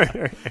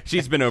her.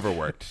 She's been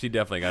overworked. She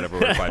definitely got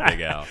overworked by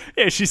Big Al.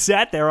 Yeah, she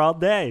sat there all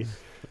day.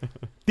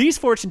 These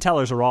fortune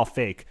tellers are all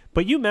fake,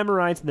 but you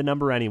memorized the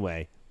number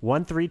anyway.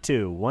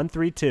 132,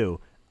 132.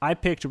 I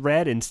picked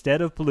red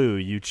instead of blue,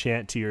 you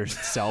chant to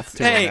yourself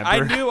to Hey,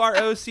 remember. I knew our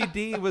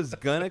OCD was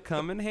gonna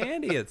come in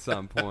handy at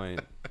some point.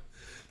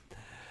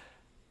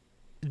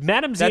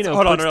 Madame That's, Zeno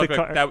hold on, puts real the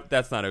quick. card...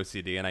 That's not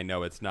OCD, and I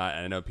know it's not.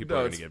 And I know people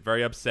No, are going to it's- get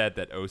very upset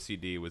that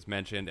OCD was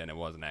mentioned, and it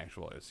wasn't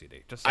actual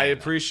OCD. Just I saying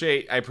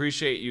that.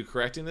 appreciate you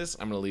correcting this.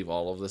 I'm going to leave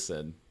all of this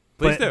in.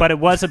 Please do. But it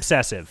was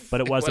obsessive.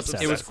 It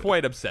was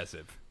quite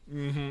obsessive.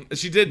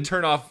 She did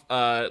turn off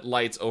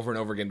lights over and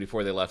over again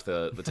before they left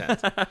the tent.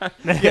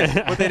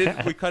 Yeah, but they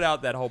didn't. We cut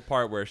out that whole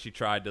part where she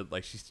tried to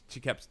she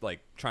kept like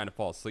trying to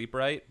fall asleep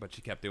right, but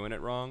she kept doing it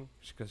wrong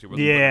because she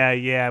wasn't.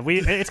 Yeah.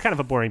 It's kind of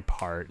a boring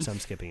part, so I'm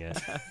skipping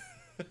it.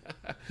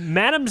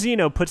 Madame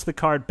Zeno puts the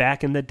card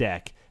back in the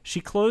deck. She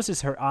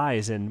closes her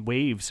eyes and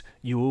waves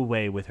you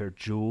away with her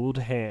jeweled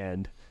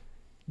hand.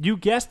 You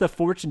guess the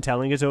fortune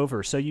telling is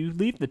over, so you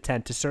leave the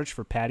tent to search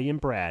for Patty and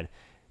Brad.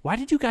 Why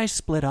did you guys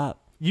split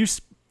up?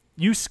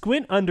 You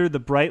squint under the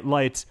bright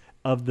lights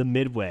of the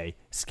Midway,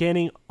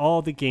 scanning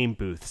all the game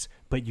booths,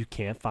 but you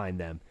can't find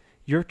them.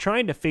 You're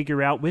trying to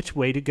figure out which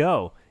way to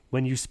go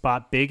when you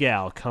spot Big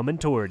Al coming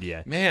toward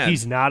you. Man.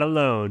 He's not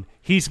alone.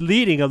 He's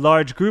leading a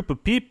large group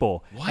of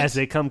people. What? As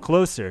they come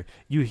closer,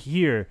 you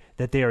hear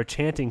that they are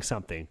chanting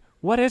something.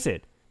 What is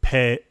it?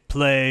 Play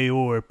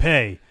or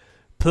pay.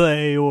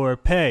 Play or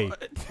pay.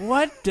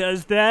 What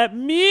does that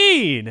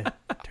mean?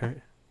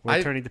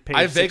 We're turning to page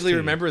I vaguely 16.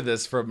 remember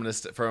this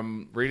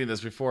from reading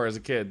this before as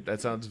a kid.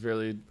 That sounds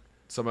really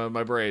some of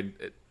my brain.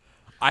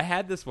 I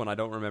had this one. I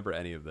don't remember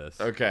any of this.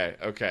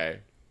 Okay.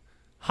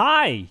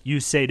 Hi, you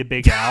say to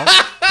Big Al.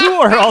 Who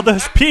are all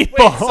those people?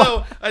 Wait,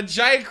 so a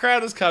giant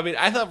crowd is coming.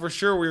 I thought for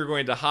sure we were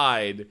going to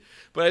hide,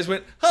 but I just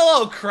went,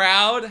 "Hello,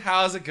 crowd.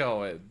 How's it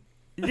going?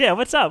 Yeah,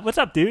 what's up? What's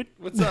up, dude?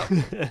 What's up?"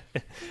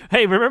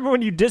 Hey, remember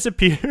when you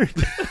disappeared?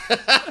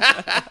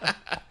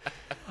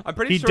 I'm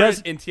pretty sure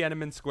in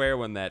Tiananmen Square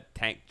when that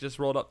tank just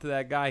rolled up to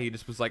that guy, he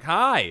just was like,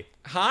 "Hi."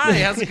 Hi,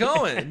 how's it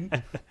going?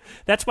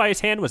 That's why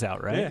his hand was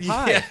out, right?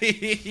 Hi.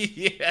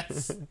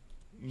 Yes.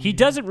 He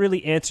doesn't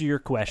really answer your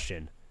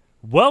question.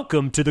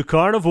 Welcome to the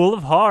Carnival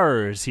of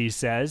Horrors, he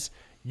says.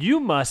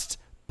 You must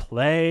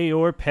play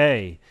or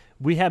pay.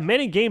 We have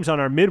many games on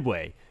our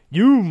midway.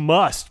 You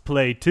must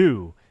play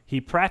too.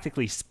 He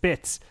practically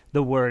spits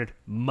the word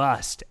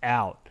must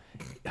out.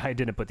 I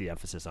didn't put the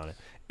emphasis on it.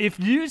 If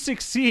you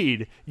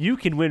succeed, you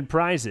can win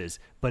prizes.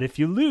 But if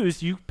you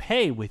lose, you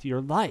pay with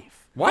your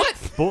life.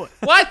 What? Boy.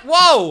 What?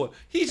 Whoa!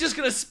 He's just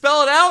gonna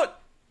spell it out?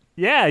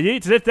 Yeah,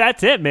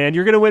 that's it, man.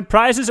 You're going to win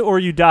prizes or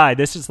you die.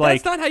 This is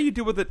like... That's not how you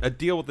do with a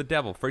deal with the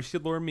devil. First you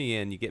lure me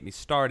in, you get me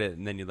started,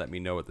 and then you let me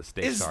know what the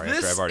stakes are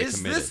after I've already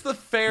committed. Is this the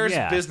fair's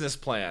business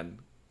plan?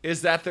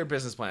 Is that their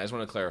business plan? I just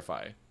want to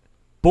clarify.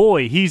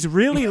 Boy, he's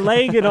really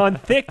laying it on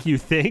thick, you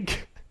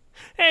think?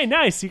 Hey,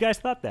 nice. You guys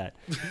thought that.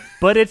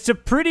 But it's a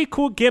pretty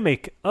cool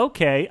gimmick.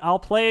 Okay, I'll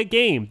play a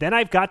game. Then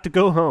I've got to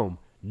go home.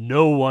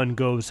 No one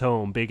goes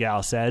home, Big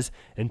Al says,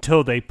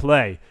 until they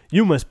play.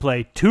 You must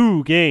play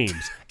 2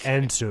 games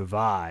and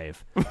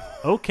survive.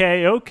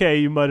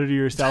 Okay, you mutter to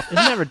yourself. It's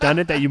never done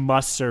it that you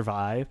must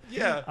survive.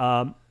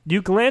 Yeah.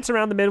 You glance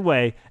around the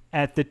midway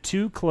at the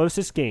 2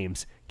 closest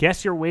games.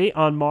 Guess Your Weight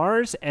on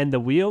Mars and The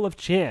Wheel of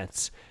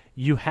Chance.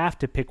 You have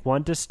to pick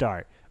one to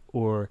start,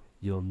 or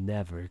you'll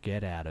never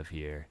get out of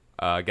here.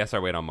 Guess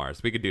Our Weight on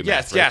Mars. We could do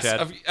yes, math,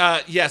 yes.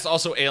 Chad? Yes,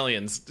 also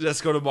aliens. Let's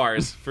go to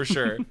Mars, for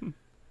sure.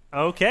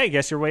 Okay,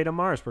 Guess Your Weight on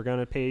Mars. We're going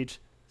to page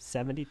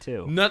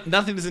 72.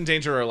 Nothing is in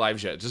danger of our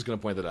lives yet. Just going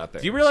to point that out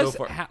there. Do you realize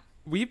So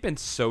we've been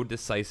so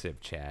decisive,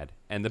 Chad,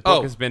 and the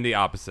book has been the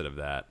opposite of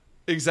that.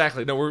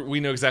 Exactly. No, we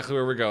know exactly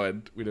where we're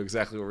going. We know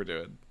exactly what we're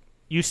doing.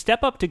 You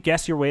step up to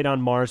Guess Your Weight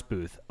on Mars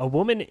booth. A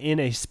woman in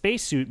a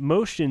spacesuit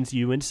motions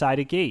you inside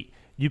a gate.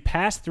 You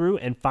pass through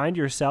and find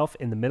yourself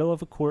in the middle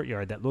of a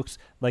courtyard that looks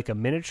like a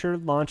miniature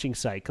launching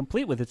site,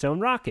 complete with its own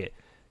rocket.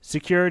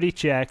 Security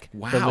check,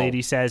 Wow. The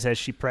lady says as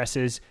she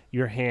presses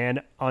your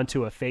hand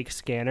onto a fake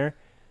scanner.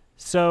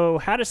 So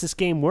how does this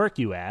game work,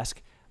 you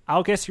ask?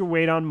 I'll guess your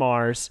weight on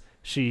Mars,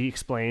 she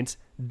explains.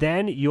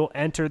 Then you'll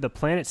enter the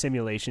planet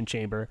simulation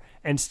chamber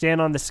and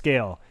stand on the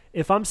scale.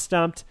 If I'm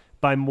stumped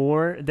by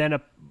more than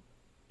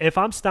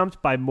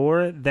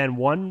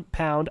 1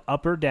 pound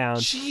up or down,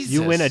 Jesus.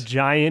 you win a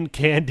giant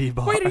candy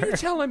bar. Wait, are you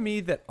telling me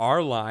that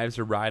our lives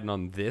are riding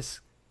on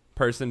this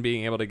person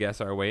being able to guess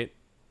our weight?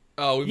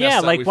 Oh, we messed Yeah,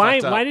 up. like We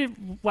why fucked up.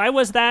 why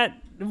was that?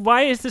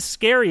 Why is this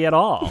scary at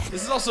all?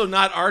 This is also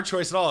not our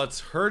choice at all. It's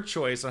her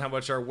choice on how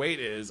much our weight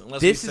is. Unless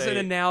This we is say, an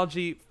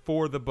analogy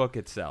for the book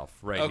itself,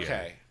 right here.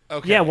 Okay.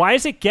 Okay. Yeah, why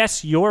is it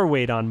guess your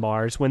weight on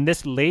Mars when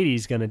this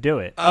lady's going to do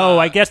it?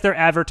 I guess they're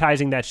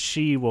advertising that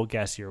she will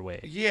guess your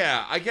weight.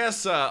 Yeah, I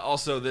guess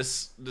also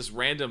this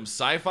random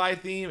sci-fi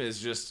theme is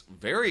just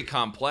very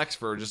complex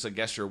for just a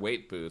guess your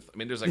weight booth. I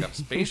mean, there's like a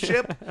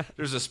spaceship,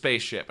 there's a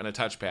spaceship and a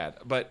touchpad.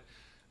 But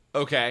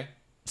okay,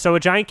 So a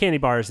giant candy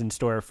bar is in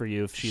store for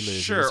you if she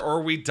loses. sure,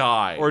 or we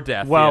die. Or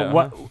death. Well,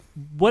 yeah.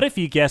 what if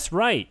you guess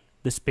right?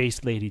 The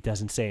space lady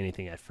doesn't say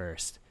anything at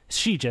first.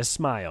 She just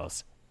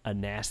smiles, a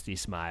nasty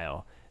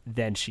smile.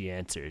 Then she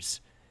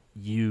answers,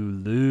 "You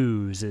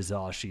lose," is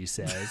all she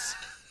says.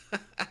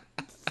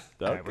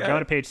 All right, we're going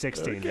to page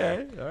 16.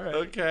 Okay, all right.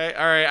 Okay,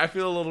 all right. I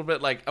feel a little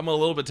bit like I'm a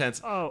little bit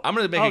tense. I'm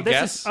going to make a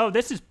guess.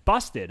 This is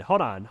busted.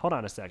 Hold on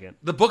a second.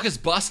 The book is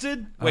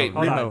busted. Wait,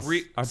 hold on.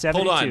 72,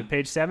 hold on.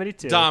 page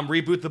 72. Dom,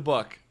 reboot the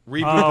book.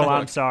 Reboot the book.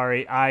 I'm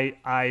sorry.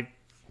 I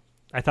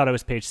thought it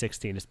was page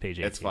 16. It's page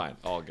 18. It's fine.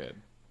 All good.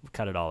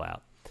 Cut it all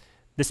out.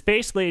 The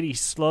space lady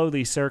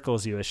slowly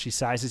circles you as she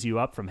sizes you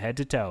up from head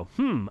to toe.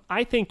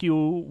 I think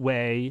you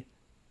weigh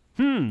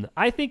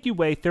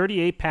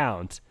 38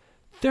 pounds.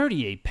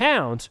 38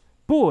 pounds?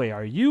 Boy,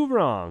 are you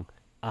wrong.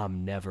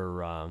 I'm never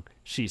wrong,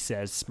 she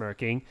says,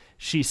 smirking.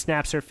 She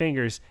snaps her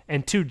fingers,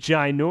 and two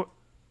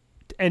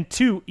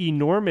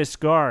enormous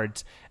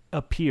guards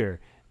appear.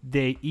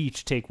 They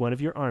each take one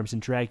of your arms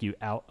and drag you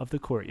out of the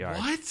courtyard.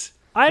 What?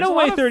 I don't There's a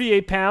weigh lot of-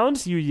 38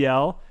 pounds, you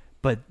yell.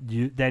 But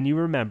then you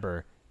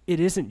remember, it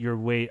isn't your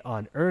weight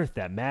on Earth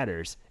that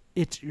matters.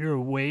 It's your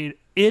weight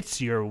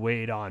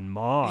on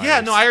Mars.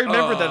 Yeah, no, I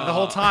remember that the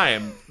whole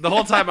time. The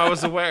whole time I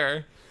was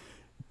aware.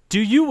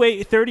 Do you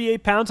weigh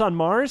 38 pounds on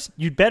Mars?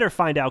 You'd better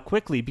find out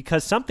quickly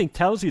because something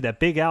tells you that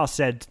Big Al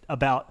said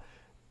about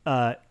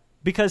what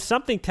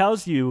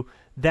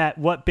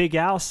Big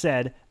Al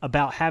said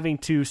about having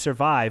to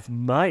survive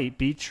might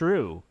be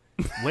true.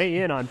 Weigh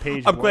in on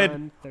page I'm glad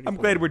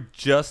 134. we're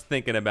just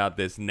thinking about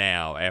this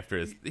now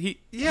after we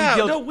Yeah,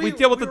 deal, no, we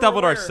deal with we the were devil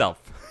aware. ourselves.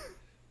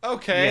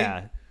 Okay.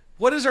 Yeah.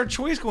 What is our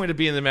choice going to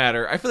be in the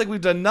matter? I feel like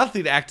we've done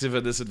nothing active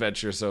in this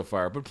adventure so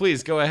far, but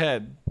please go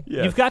ahead.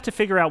 Yeah. You've got to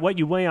figure out what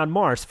you weigh on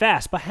Mars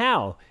fast, but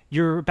how?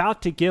 You're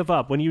about to give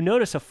up when you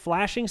notice a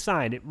flashing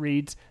sign. It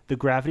reads, the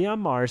gravity on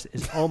Mars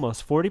is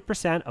almost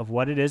 40% of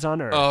what it is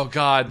on Earth. Oh,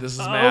 God, this is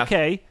math.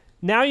 Okay,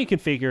 now you can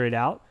figure it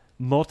out.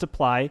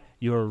 Multiply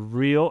your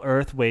real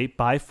Earth weight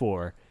by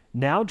 4.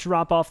 Now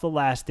drop off the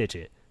last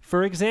digit.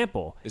 For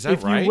example, Is that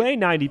if right? you weigh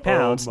 90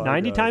 pounds, my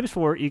 90 God. times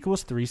 4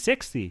 equals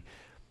 360.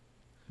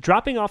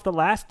 Dropping off the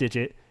last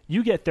digit,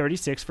 you get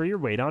 36 for your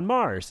weight on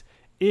Mars.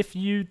 If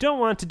you don't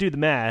want to do the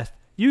math,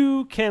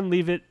 you can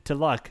leave it to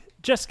luck.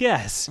 Just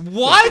guess.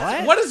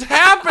 What? What is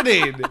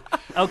happening?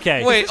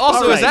 Okay. Wait,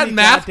 also, All is that right.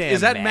 math? Goddamn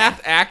Is that math.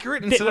 math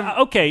accurate? Instead of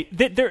Okay,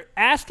 they're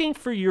asking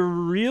for your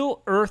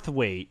real Earth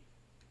weight.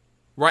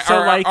 right, so,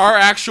 like- our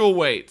actual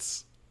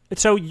weights.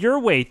 So your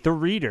weight, the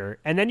reader,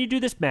 and then you do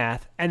this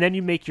math, and then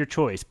you make your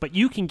choice. But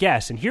you can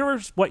guess, and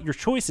here's what your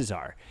choices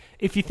are.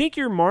 If you think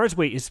your Mars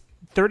weight is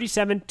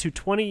 37 to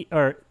 20,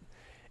 or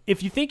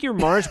if you think your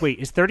Mars weight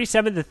is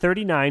 37 to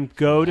 39,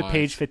 go to What?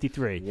 page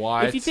 53.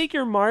 What? If you think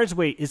your Mars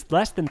weight is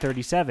less than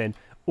 37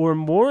 or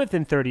more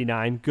than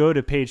 39, go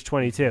to page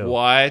 22.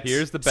 What?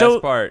 Here's the best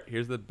So- part.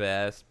 Here's the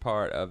best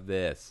part of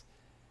this.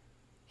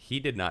 He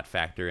did not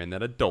factor in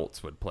that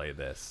adults would play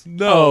this.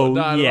 No, Oh,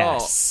 not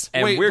yes.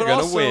 at all. And we're but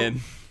gonna also- win.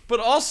 But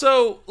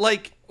also,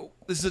 like,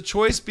 is a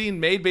choice being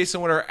made based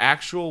on what our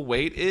actual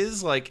weight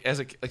is? Like,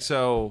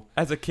 so.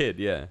 As a kid,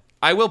 yeah.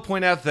 I will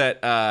point out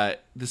that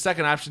the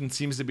second option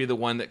seems to be the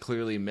one that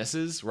clearly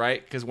misses,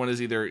 right? Because one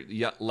is either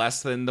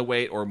less than the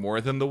weight or more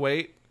than the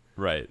weight.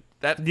 Right.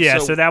 Yeah,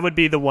 so that would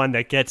be the one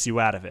that gets you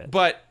out of it.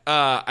 But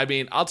I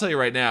mean, I'll tell you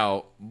right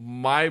now,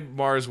 my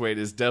Mars weight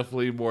is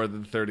definitely more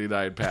than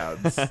 39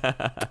 pounds.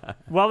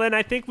 Well, then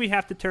I think we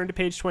have to turn to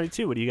page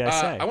 22. What do you guys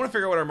say? I want to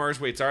figure out what our Mars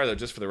weights are, though,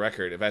 just for the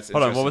record. If that's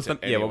Hold on. What was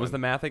interesting the to what was the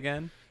anyone. math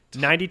again?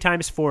 90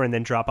 times 4 and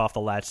then drop off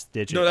the last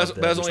digit. No, of the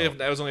that was only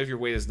result. if your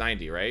weight is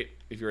 90, right?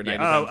 If you're a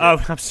 90 Oh, pound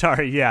kid. I'm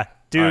sorry. Yeah,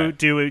 All right.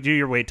 do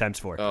your weight times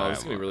 4. Oh, this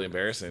is gonna be really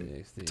embarrassing.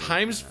 60,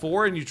 Times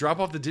 4 and you drop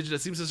off the digit.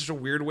 That seems such a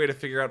weird way to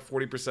figure out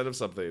 40% of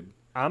something.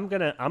 I'm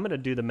gonna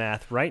do the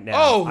math right now.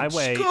 Oh, I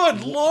weigh.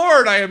 good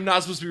lord! I am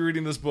not supposed to be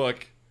reading this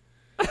book.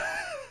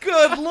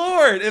 Good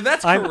lord! If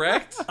that's I'm-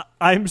 correct,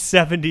 I'm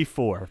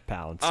 74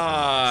 pounds.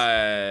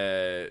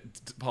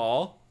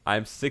 Paul.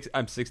 I'm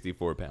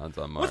 64 pounds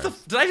on Mars. What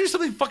the? Did I do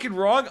something fucking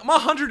wrong? I'm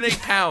 108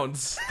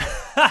 pounds.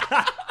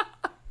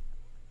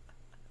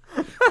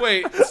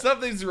 Wait,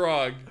 something's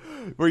wrong.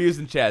 We're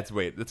using Chad's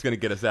weight. That's gonna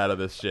get us out of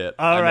this shit.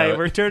 I All know right, it.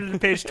 we're turning to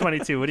page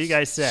 22. What do you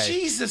guys say?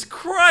 Jesus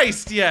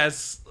Christ!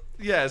 Yes,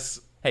 yes.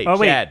 Hey, Oh,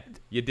 wait. Chad,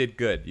 you did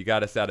good. You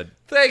got us out of.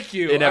 Thank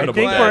you.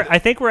 Inevitable. I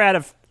think we're out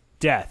of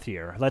death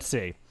here. Let's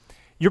see.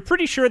 You're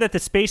pretty sure that the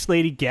space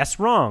lady guessed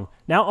wrong.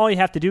 Now all you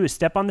have to do is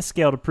step on the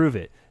scale to prove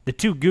it. The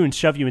two goons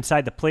shove you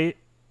inside the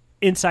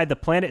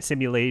planet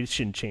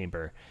simulation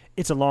chamber.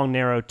 It's a long,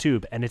 narrow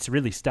tube, and it's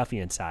really stuffy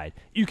inside.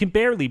 You can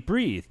barely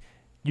breathe.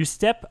 You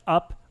step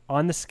up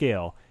on the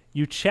scale.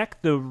 You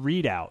check the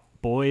readout.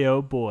 Boy,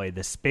 oh boy,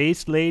 the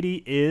space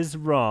lady is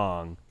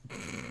wrong.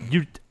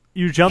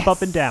 You jump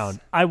up and down.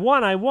 I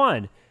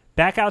won.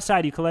 Back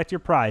outside, you collect your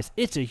prize.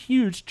 It's a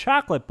huge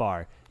chocolate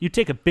bar. You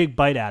take a big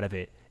bite out of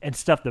it and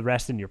stuff the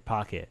rest in your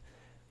pocket.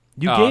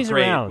 You gaze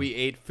great. around. We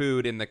ate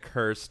food in the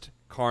cursed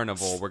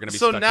carnival. We're gonna be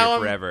So stuck now here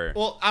I'm forever.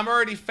 Well, I'm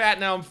already fat.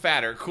 Now I'm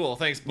fatter. Cool.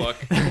 Thanks, book.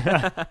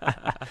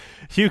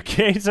 You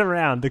gaze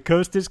around. The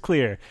coast is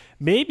clear.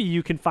 Maybe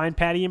you can find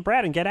Patty and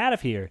Brad and get out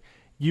of here.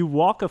 You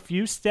walk a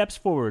few steps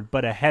forward,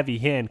 but a heavy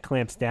hand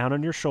clamps down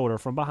on your shoulder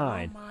from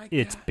behind.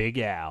 It's Big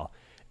Al.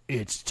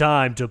 It's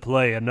time to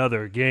play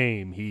another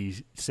game,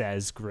 he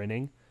says,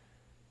 grinning.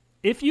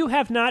 If you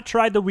have not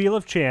tried the Wheel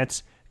of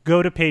Chance,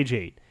 go to page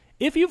 8.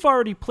 If you've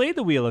already played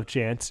the Wheel of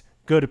Chance,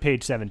 go to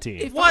page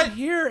 17. What?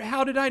 Here?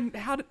 How did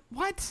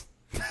what?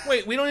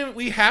 Wait, we don't even.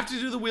 We have to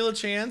do the Wheel of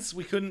Chance.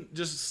 We couldn't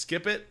just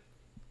skip it.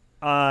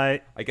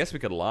 I guess we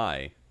could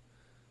lie.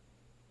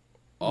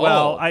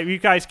 Oh. You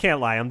guys can't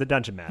lie. I'm the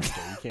dungeon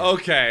master. You can't.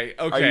 Okay,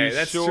 Are okay, you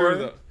that's sure? true.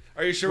 Though.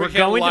 Are you sure We're we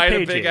can't going to lie to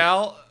page Big 8.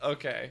 Al?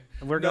 Okay,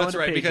 We're no, going that's to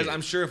right page because 8.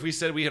 I'm sure if we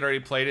said we had already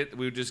played it,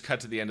 we would just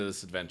cut to the end of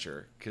this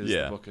adventure because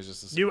Yeah. the book is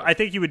just. A I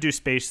think you would do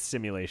space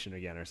simulation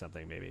again or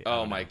something, maybe. I Oh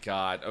don't my know.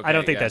 god! Okay, I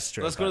don't think guys, that's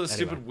true, Let's go to but the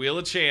anyway. stupid Wheel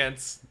of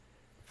Chance.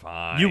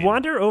 Fine. You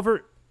wander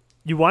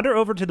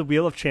over to the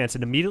Wheel of Chance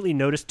and immediately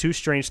notice two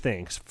strange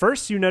things.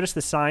 First, you notice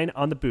the sign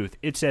on the booth.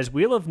 It says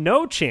Wheel of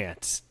No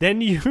Chance.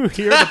 Then you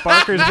hear the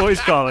Barker's voice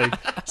calling,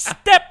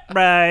 "Step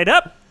right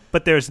up!"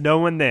 But there's no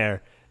one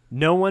there.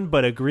 No one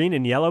but a green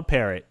and yellow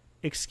parrot.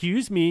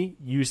 "Excuse me,"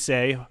 you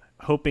say,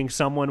 hoping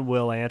someone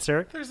will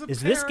answer. There's a "Is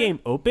this parrot." game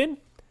open?"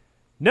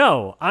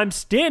 "No, I'm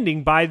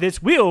standing by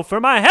this wheel for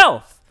my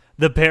health,"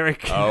 the parrot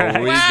Oh, cries.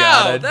 we Wow,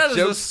 got a that is a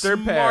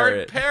jokester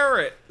smart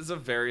parrot. It's a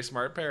very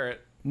smart parrot.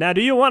 "Now,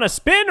 do you want to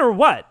spin or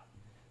what?"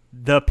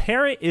 The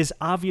parrot is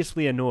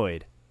obviously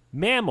annoyed.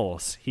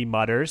 "Mammals," he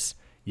mutters.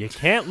 "You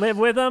can't live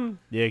with them.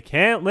 You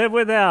can't live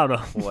without them."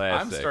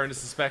 Classic. I'm starting to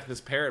suspect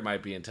this parrot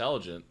might be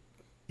intelligent.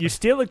 You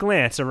steal a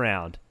glance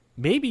around.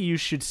 Maybe you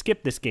should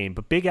skip this game,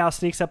 but Big Al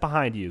sneaks up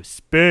behind you.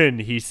 Spin,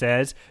 he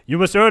says. You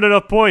must earn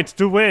enough points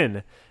to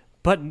win.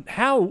 But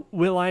how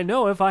will I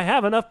know if I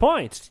have enough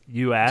points?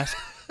 You ask.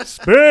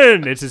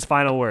 Spin, it's his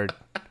final word.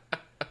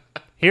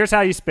 Here's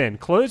how you spin.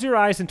 Close your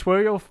eyes and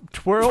twirl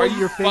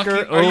your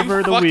finger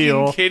over the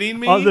wheel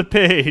on the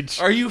page.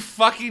 Are you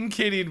fucking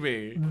kidding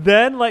me?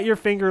 Then let your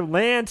finger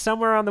land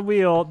somewhere on the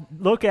wheel.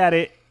 Look at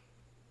it.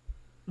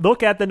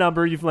 Look at the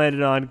number you've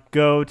landed on.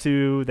 Go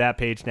to that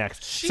page next.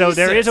 Jesus. So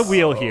there is a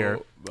wheel here,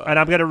 and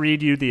I'm going to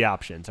read you the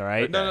options, all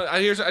right? No. I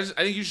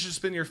think you should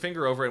spin your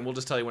finger over it, and we'll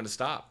just tell you when to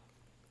stop.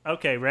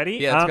 Okay, ready?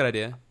 Yeah, that's a good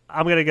idea.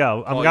 I'm going to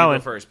go. I'm Paul, going. You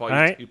go first. Paul, all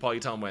right? Paul, you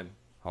tell him when.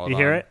 Hold you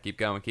on. hear it? Keep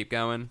going. Keep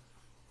whammies.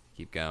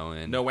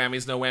 No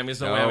whammies, no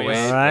whammies, no Oh, whammies.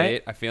 wait, All right.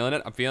 wait.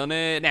 I'm feeling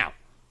it now.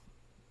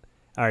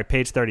 All right,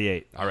 page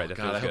 38. All right, that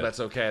God, feels I hope good. that's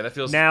okay. That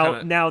feels Now,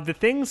 kinda... now the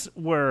things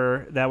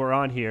that were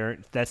on here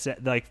that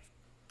said, like,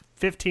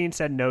 15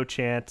 said no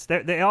chance.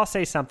 They all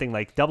say something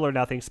like double or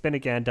nothing, spin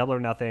again, double or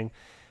nothing.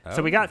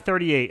 So we got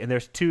 38, and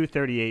there's two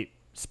 38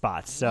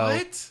 spots. So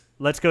What?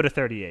 let's go to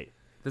 38.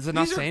 Does it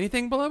not These are- say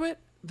anything below it?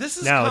 This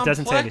is No, it complex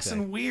doesn't say anything.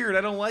 and weird.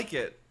 I don't like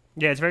it.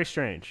 Yeah, it's very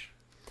strange.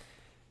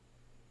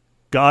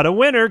 Got a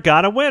winner,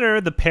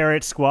 the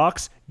parrot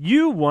squawks.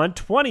 You won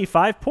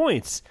 25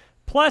 points,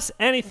 plus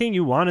anything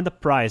you want in the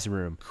prize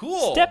room.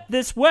 Cool. Step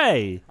this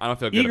way. I don't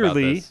feel good about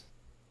this.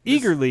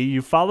 Eagerly,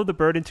 you follow the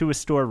bird into a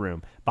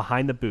storeroom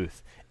behind the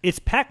booth. It's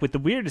packed with the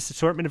weirdest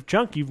assortment of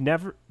junk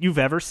you've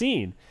ever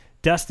seen.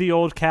 Dusty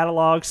old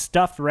catalogs,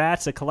 stuffed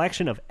rats, a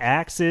collection of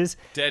axes,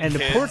 Dead and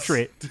kids.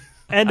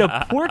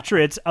 the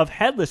portraits of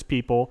headless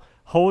people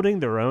holding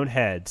their own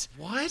heads.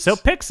 What? So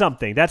pick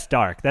something. That's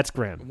dark. That's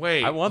grim.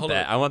 Wait, I want hold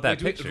that. on. I want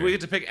that Wait, picture. Do we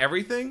get to pick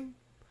everything?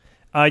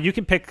 You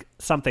can pick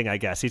something, I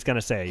guess. He's going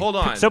to say. Hold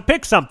on. So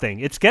pick something.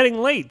 It's getting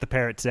late, the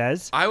parrot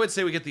says. I would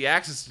say we get the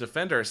axes to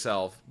defend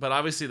ourselves, but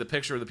obviously the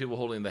picture of the people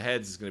holding the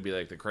heads is going to be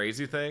like the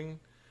crazy thing.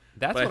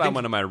 That's But I what I think-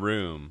 want in my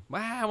room.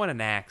 Well, I want an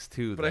axe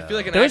too. But I though. feel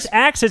like an Those axe...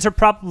 axes are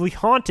probably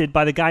haunted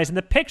by the guys in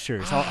the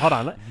pictures. Hold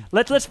on.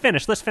 Let's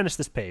finish. Let's finish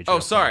this page. Oh,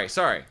 real quick.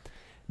 sorry.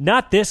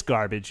 Not this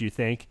garbage, you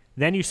think.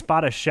 Then you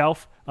spot a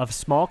shelf of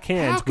small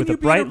cans How can with you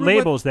the be in a bright room with-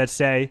 labels that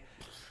say,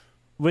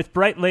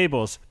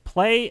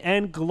 Play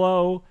and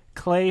Glow,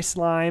 Clay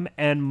Slime,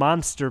 and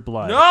Monster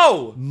Blood.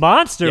 No!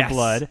 Monster Yes.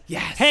 Blood?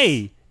 Yes.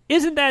 Hey,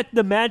 isn't that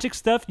the magic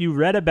stuff you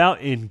read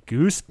about in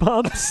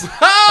Goosebumps?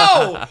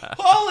 Oh!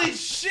 Holy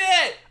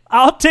shit!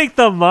 I'll take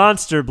the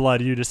Monster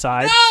Blood, you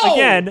decide. No!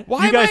 Again,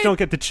 Why you guys am I- don't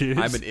get to choose.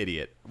 I'm an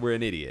idiot. We're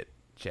an idiot.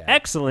 Chad.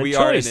 Excellent We choice.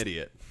 are an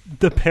idiot.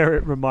 The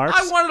parrot remarks.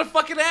 I wanted a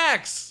fucking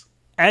axe!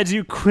 As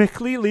you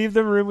quickly leave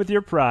the room with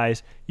your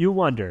prize, you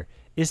wonder,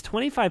 is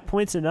 25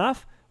 points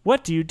enough?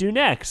 What do you do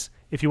next?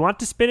 If you want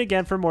to spin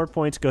again for more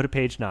points, go to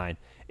page 9.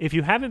 If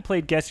you haven't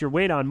played Guess Your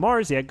Weight on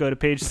Mars yet, go to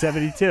page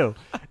 72.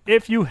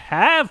 If you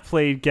have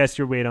played Guess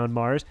Your Weight on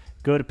Mars,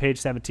 go to page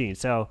 17.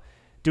 So,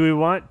 do we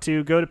want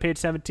to go to page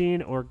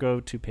 17 or go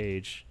to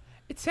page...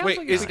 It sounds Wait,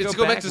 like is if it we to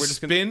go back to we're just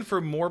spin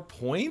for more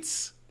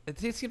points? It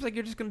seems like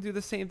you're just going to do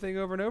the same thing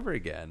over and over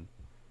again.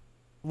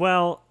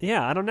 Well,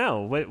 yeah, I don't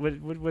know.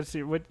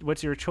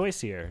 What's your choice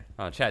here?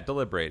 Oh, Chad,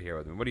 deliberate here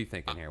with me. What are you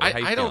thinking here? How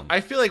you I don't.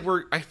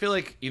 feeling? I feel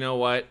like you know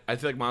what? I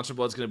feel like Monster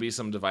Blood's going to be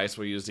some device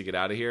we use to get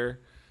out of here.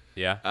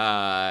 Yeah.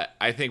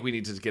 I think we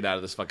need to get out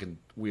of this fucking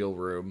wheel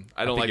room.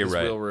 I don't think like you're this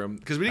right. wheel room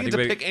because we I didn't get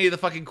to think pick any of the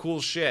fucking cool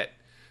shit.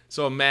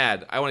 So I'm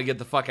mad. I want to get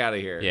the fuck out of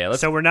here. Yeah.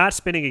 Let's. So we're not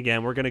spinning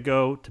again. We're going to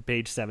go to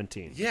page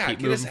 17. Yeah, Keep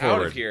get us moving out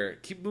forward. of here.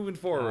 Keep moving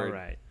forward. All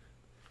right.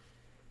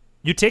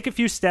 You take a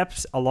few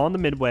steps along the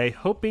midway,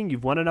 hoping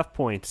you've won enough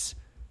points.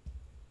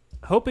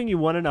 Hoping you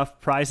won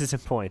enough prizes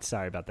and points.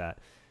 Sorry about that.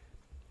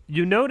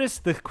 You notice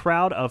the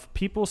crowd of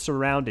people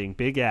surrounding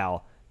Big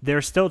Al.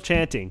 They're still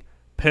chanting,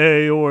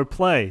 "Pay or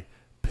play,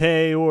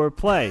 pay or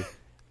play."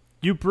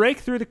 You break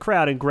through the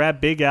crowd and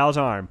grab Big Al's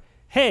arm.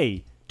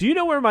 "Hey, do you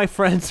know where my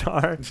friends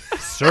are?"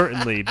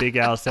 "Certainly," Big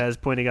Al says,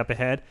 pointing up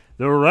ahead.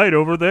 "They're right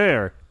over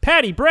there."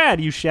 "Patty,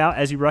 Brad," you shout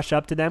as you rush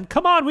up to them.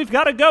 "Come on, we've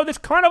got to go. This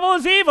carnival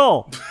is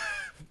evil."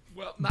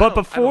 Well, But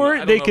before I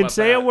don't they know can about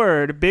say a that.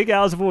 word, Big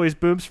Al's voice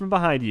booms from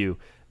behind you.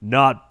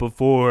 "Not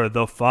before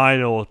the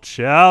final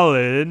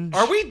challenge."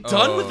 Are we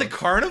done with the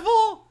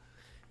carnival?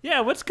 Yeah,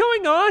 what's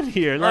going on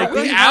here? Like,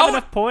 we do you out? have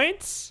enough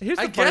points? Here's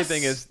I the funny guess-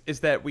 thing is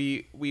that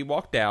we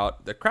walked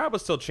out. The crowd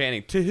was still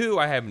chanting. To who?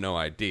 I have no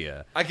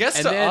idea. I guess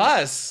And to then-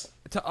 us.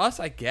 To us,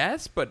 I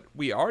guess. But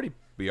we already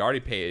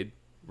paid.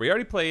 We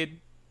already played,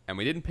 and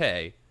we didn't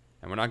pay,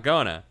 and we're not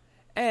gonna.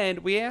 And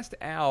we asked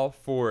Al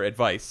for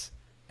advice,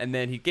 and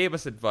then he gave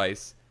us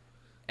advice.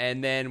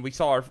 And then we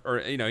saw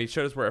he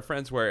showed us where our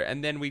friends were,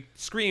 and then we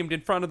screamed in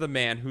front of the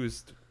man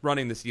who's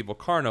running this evil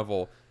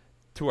carnival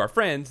to our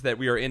friends that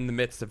we are in the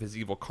midst of his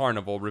evil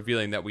carnival,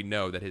 revealing that we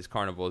know that his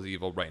carnival is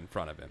evil right in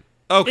front of him.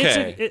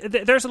 Okay.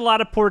 There's a lot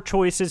of poor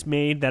choices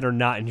made that are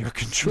not in your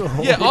control.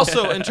 Yeah,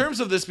 also, in terms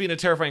of this being a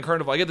terrifying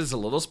carnival, I get this is a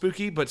little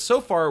spooky, but so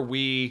far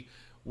we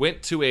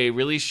went to a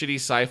really shitty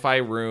sci-fi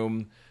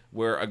room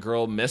where a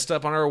girl messed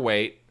up on her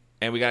weight,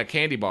 and we got a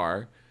candy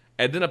bar,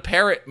 And then a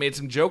parrot made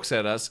some jokes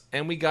at us,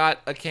 and we got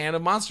a can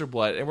of Monster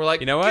Blood. And we're like,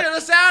 You know what? get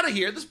us out of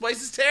here. This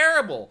place is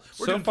terrible.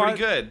 We're doing pretty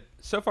good.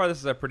 So far, this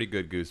is a pretty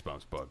good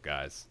Goosebumps book,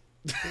 guys.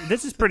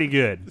 This is pretty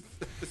good.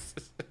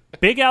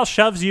 Big Al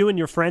shoves you and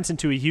your friends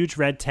into a huge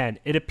red tent.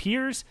 It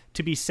appears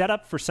to be set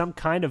up for some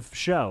kind of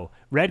show.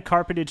 Red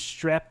carpeted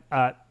steps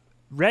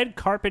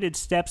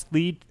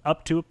lead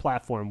up to a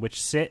platform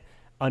which sit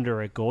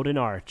under a golden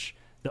arch.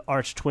 The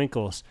arch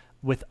twinkles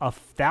with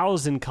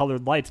 1,000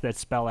 colored lights that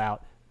spell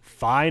out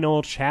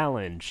Final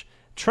Challenge.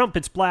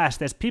 Trumpets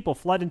blast as people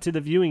flood into the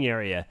viewing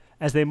area.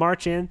 As they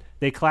march in,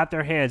 they clap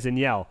their hands and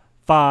yell,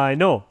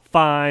 Final,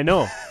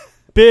 Final.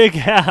 Big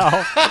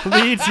Al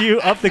leads you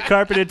up the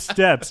carpeted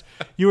steps.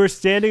 You are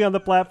standing on the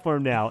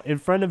platform now, in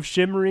front of a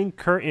shimmering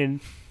curtain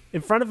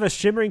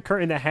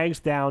that hangs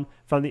down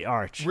from the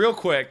arch. Real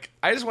quick,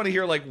 I just want to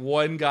hear like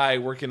one guy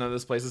working on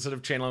this place instead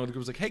of channeling with the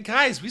group. Like, hey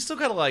guys, we still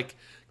gotta like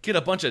get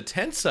a bunch of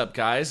tents up,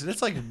 guys, and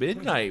it's like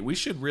midnight. We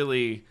should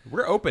really.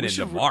 We're opening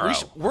tomorrow.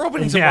 We're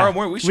opening tomorrow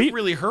morning. We should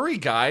really hurry,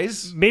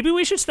 guys. Maybe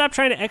we should stop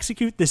trying to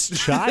execute this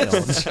child.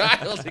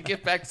 Child to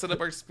get back to set up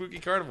our spooky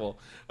carnival.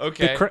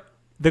 Okay.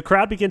 The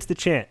crowd begins to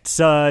chant,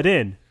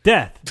 sudden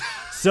death,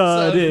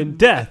 sudden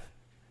death.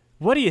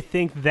 What do you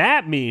think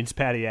that means,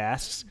 Patty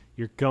asks.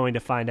 You're going to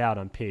find out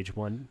on page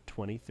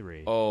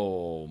 123.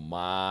 Oh,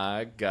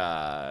 my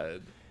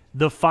God.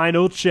 The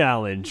final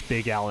challenge,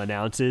 Big Al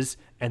announces,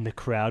 and the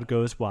crowd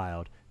goes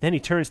wild. Then he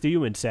turns to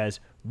you and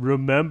says,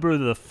 remember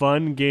the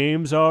fun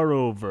games are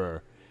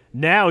over.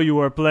 Now you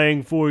are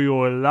playing for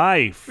your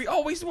life. We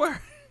always were.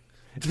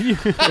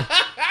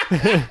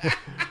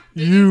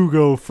 You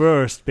go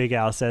first, Big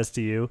Al says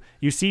to you.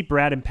 You see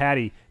Brad and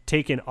Patty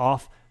taken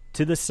off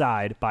to the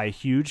side by a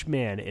huge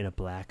man in a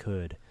black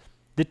hood.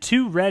 The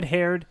two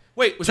red-haired...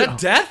 Wait, was that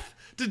Death?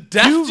 Did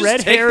Death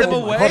just take them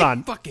away? Hold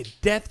on. Fucking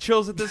death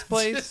chills at this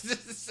place.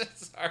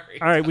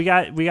 Sorry. All right, we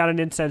got an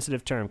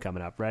insensitive term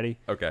coming up. Ready?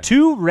 Okay.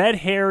 Two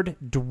red-haired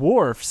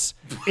dwarfs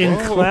in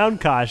clown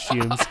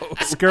costumes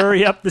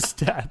scurry up the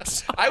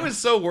steps. I was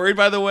so worried,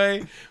 by the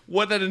way,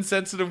 what that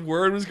insensitive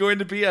word was going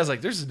to be. I was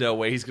like, there's no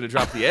way he's going to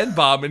drop the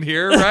N-bomb in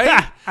here,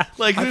 right?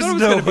 Like, I there's thought it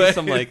was no gonna way. be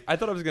some like I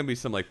thought it was gonna be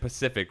some like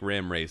Pacific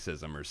Rim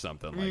racism or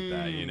something like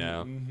that, you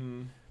know.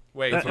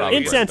 Wait,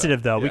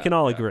 Insensitive, though. We can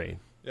all agree.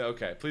 Yeah,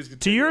 okay. Please continue.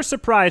 To your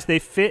surprise, they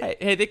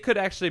fit... Hey, they could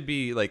actually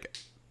be like,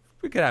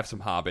 we could have some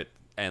Hobbit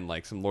and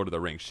like some Lord of the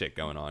Rings shit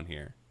going on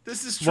here.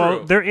 This is true.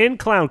 Well, they're in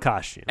clown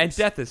costumes. And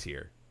death is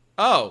here.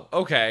 Oh,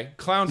 okay.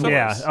 Clowns.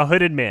 Yeah, a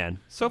hooded man.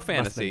 So Must have been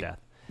fantasy.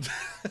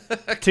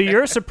 death. To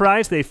your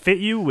surprise, they fit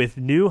you with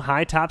new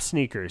high-top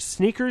sneakers.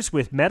 Sneakers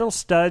with metal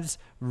studs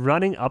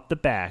running up the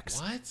backs.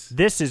 What?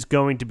 This is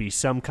going to be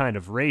some kind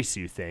of race,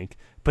 you think.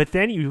 But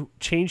then you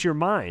change your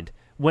mind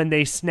when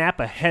they snap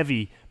a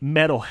heavy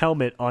metal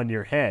helmet on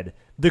your head.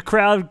 The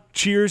crowd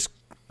cheers.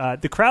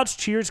 The crowd's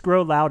cheers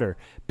grow louder.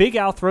 Big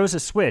Al throws a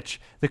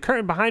switch. The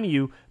curtain behind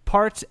you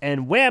parts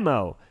and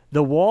whammo!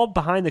 The wall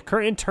behind the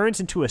curtain turns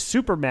into a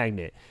super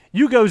magnet.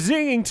 You go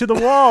zinging to the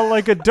wall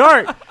like a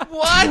dart.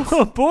 What? To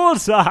a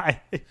bullseye.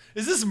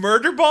 Is this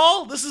Murder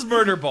Ball? This is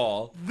Murder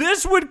Ball.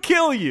 This would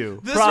kill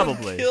you. This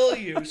probably. would kill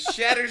you.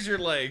 Shatters your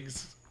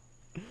legs.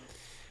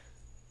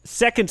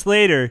 Seconds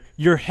later,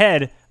 your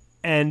head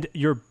and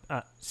your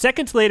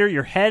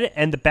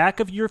the back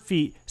of your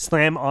feet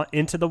slam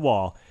into the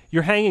wall.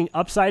 You're hanging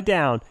upside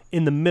down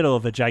in the middle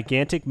of a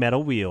gigantic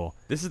metal wheel.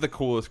 This is the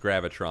coolest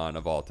Gravitron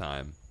of all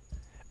time.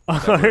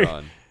 Ever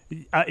run.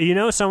 You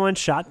know, someone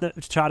shot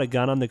a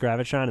gun on the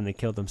Gravitron and they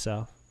killed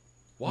themselves.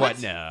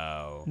 What?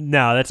 No.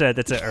 No, that's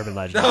an urban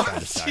legend. I'm trying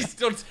to start.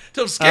 Jeez,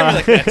 don't scare me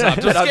like that, Tom.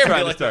 Don't I'm scare me trying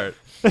to like start.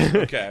 that.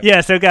 Okay.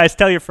 Yeah, so guys,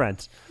 tell your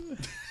friends.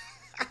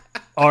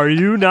 Are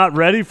you not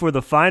ready for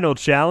the final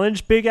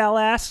challenge? Big Al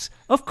asks.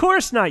 Of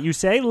course not, you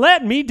say.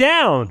 Let me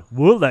down.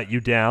 We'll let you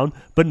down,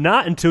 but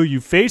not until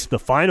you face the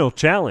final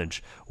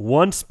challenge.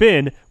 One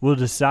spin will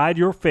decide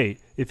your fate.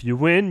 If you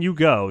win, you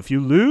go. If you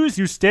lose,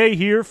 you stay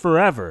here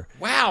forever.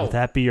 Wow. Will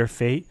that be your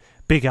fate?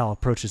 Big Al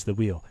approaches the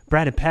wheel.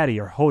 Brad and Patty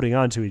are holding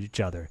on to each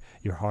other.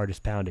 Your heart is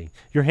pounding.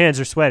 Your hands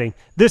are sweating.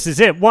 This is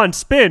it. One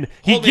spin.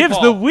 He Hold me, gives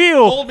Paul. the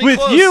wheel Hold me with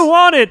close. you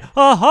on it.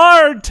 A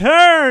hard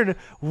turn.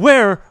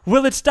 Where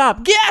will it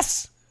stop?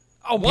 Guess.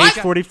 Oh, what?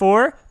 Page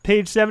 44,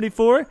 page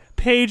 74,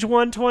 page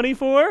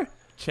 124.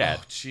 Chad.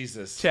 Oh,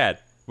 Jesus. Chad,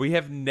 we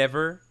have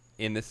never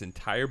in this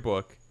entire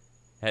book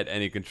had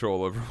any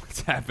control over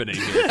what's happening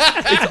here.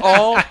 It's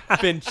all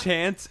been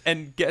chance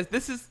and guess.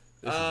 This is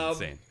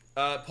insane.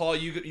 Paul,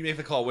 you make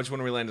the call. Which one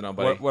are we landing on,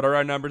 buddy? What are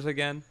our numbers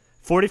again?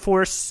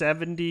 44,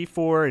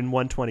 74, and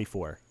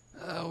 124.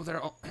 Oh,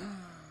 they're all.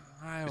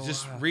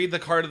 Just read the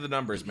card of the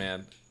numbers,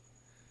 man.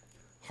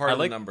 Heart of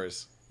the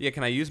numbers. Yeah,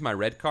 can I use my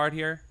red card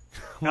here?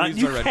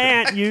 You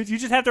can't. You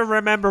just have to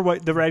remember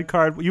what the red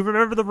card. You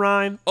remember the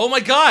rhyme? Oh my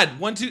God!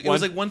 1 2. It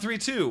was like 1 3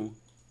 2.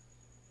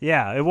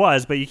 Yeah, it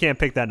was, but you can't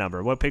pick that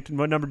number. What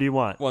number do you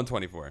want?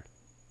 124.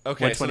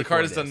 Okay, so the 124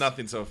 card has it done is.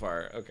 nothing so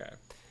far. Okay.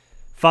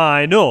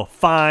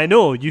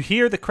 Final. You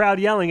hear the crowd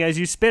yelling as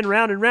you spin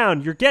round and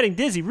round. You're getting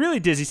dizzy, really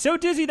dizzy, so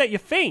dizzy that you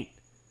faint.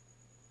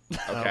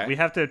 Okay. We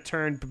have to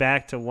turn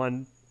back to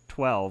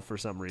 112 for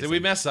some reason. Did we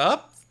mess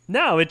up?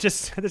 No,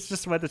 that's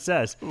just what it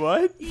says.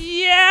 What?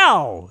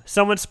 Yow!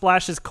 Someone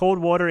splashes cold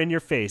water in your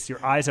face.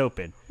 Your eyes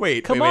open.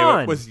 Wait,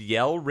 on. Was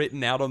yell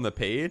written out on the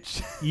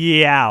page?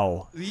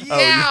 Yow!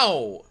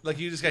 Yow! Like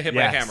you just got hit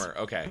by a Yes. hammer.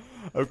 Okay.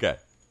 Okay.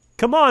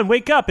 Come on,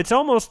 wake up! It's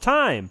almost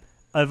time.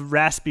 A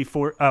raspy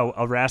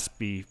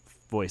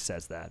voice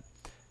says that.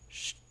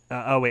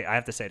 Wait, I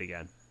have to say it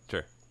again.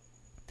 Sure.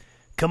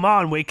 Come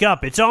on, wake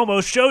up! It's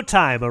almost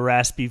showtime. A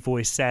raspy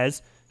voice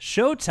says.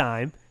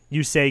 Showtime?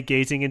 You say,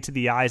 gazing into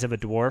the eyes of a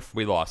dwarf.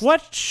 We lost.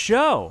 What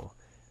show?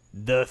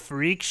 The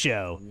Freak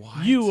Show.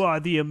 What? You are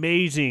the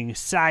amazing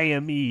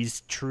Siamese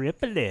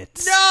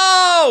triplets.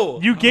 No!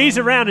 You gaze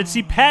around and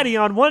see Patty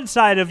on one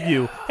side of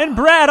you and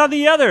Brad on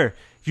the other.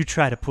 You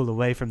try to pull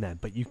away from them,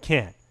 but you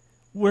can't.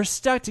 We're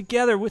stuck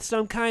together with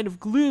some kind of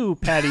glue,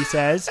 Patty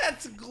says.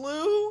 That's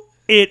glue?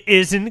 It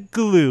isn't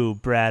glue,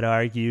 Brad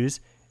argues.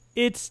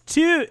 Is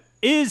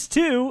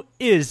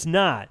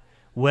not.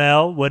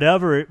 Well,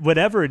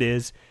 whatever it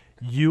is,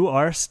 you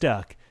are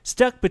stuck.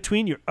 Stuck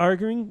between your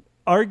arguing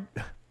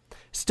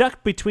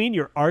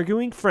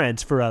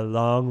friends for a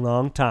long,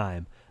 long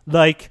time.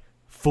 Like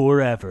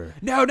forever.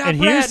 No, not And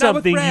Brad, here's not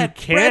with something Brad. you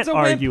can't Brad's a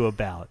wimp. argue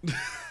about.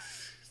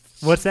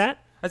 What's that?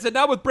 I said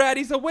not with Brad.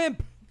 He's a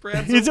wimp.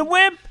 Brad's He's a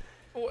wimp.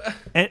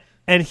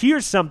 And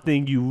here's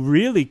something you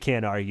really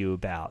can't argue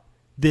about.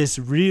 This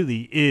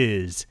really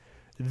is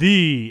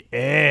the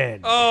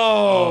end.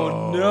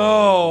 Oh,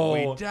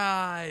 no. We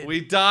died.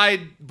 We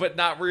died, but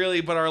not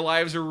really, but our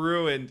lives are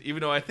ruined.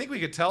 Even though I think we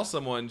could tell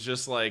someone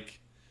just like,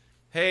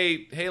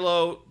 hey,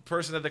 Halo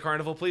person at the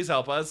carnival, please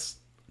help us.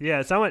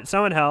 Yeah, someone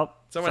help.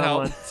 Someone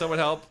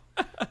help.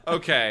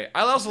 Okay.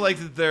 I also like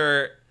that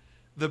they're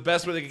the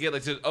best way they could get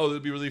like,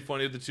 it'd be really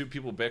funny if the two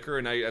people bicker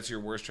and now that's your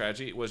worst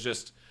tragedy was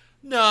just,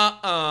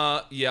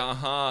 like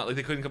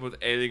they couldn't come up with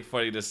anything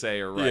funny to say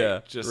or write. Yeah,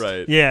 just,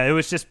 right. Yeah, it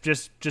was just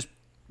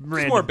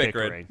random more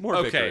bickering. More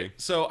Okay, bickering.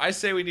 so I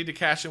say we need to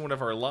cash in one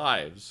of our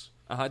lives.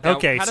 Now,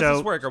 Okay, how does so-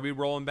 this work? Are we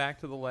rolling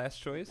back to the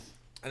last choice?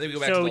 I think we go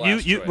back to So the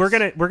last choice.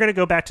 we're gonna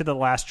go back to the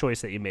last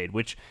choice that you made,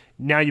 which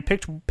now you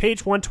picked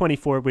page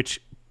 124,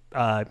 which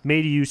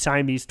made you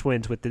Siamese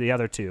twins with the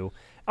other two.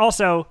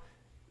 Also,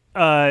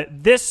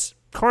 this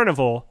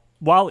carnival,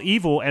 while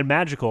evil and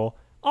magical,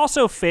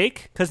 also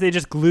fake because they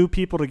just glue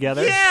people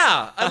together.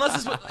 Yeah,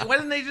 unless why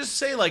didn't they just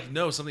say like,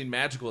 no, something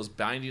magical is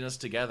binding us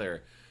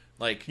together,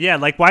 like, Yeah,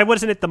 like why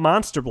wasn't it the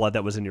monster blood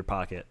that was in your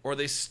pocket? or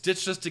they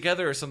stitched us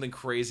together or something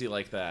crazy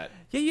like that.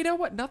 Yeah, you know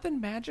what? Nothing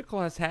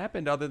magical has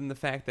happened other than the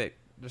fact that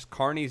just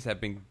carnies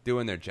have been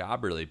doing their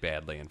job really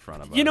badly in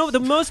front of us. You know, the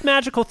most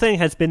magical thing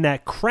has been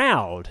that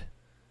crowd.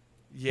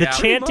 Yeah,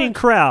 The chanting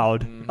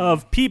crowd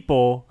of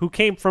people who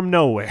came from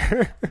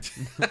nowhere.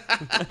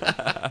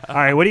 All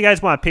right, what do you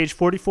guys want? Page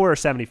 44 or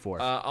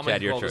 74? I'll Chad, make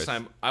a your roll this choice.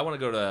 time. I want to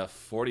go to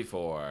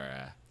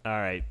 44. All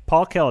right,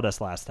 Paul killed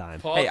us last time.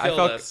 Paul Hey,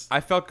 killed us.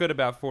 I felt good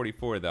about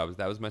 44 though.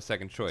 That was my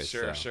second choice.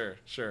 Sure.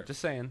 Just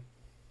saying.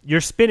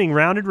 You're spinning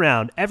round and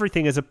round.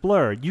 Everything is a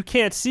blur. You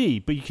can't see,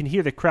 but you can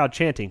hear the crowd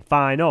chanting,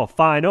 final,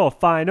 final,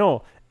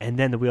 final. And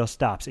then the wheel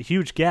stops. A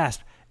huge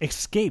gasp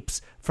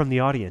escapes from the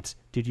audience.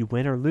 Did you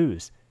win or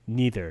lose?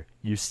 Neither.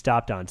 You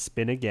stopped on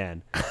spin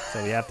again.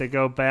 So we have to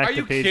go back Are to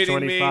you page kidding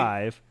me?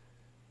 25.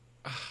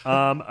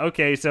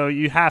 Okay, so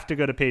you have to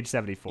go to page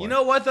 74. You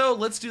know what though?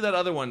 Let's do that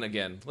other one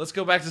again. Let's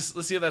go back to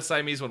let's see if that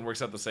Siamese one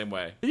works out the same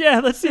way.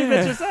 Yeah, let's see.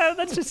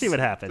 Let's just see what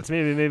happens.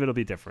 Maybe it'll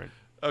be different.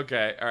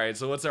 Okay, all right.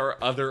 So what's our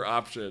other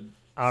option?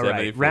 All right,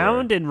 74.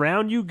 round and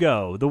round you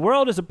go. The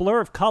world is a blur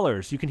of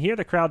colors. You can hear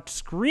the crowd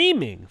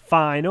screaming,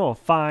 final,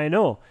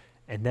 final.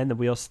 And then the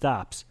wheel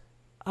stops.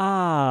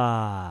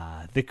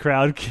 Ah, the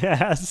crowd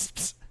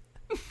gasps.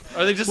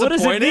 Are they What disappointed?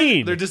 does it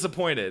mean? They're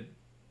disappointed.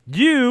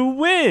 You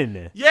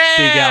win. Yeah!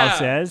 Big Al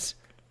says.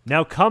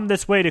 Now come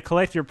this way to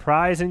collect your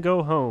prize and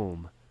go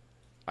home.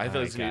 I thought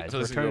All it was right, gonna guys, go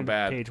we're turning to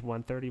bad. page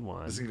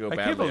 131. This is gonna go I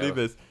bad. can't believe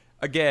this.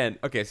 Again,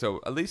 okay,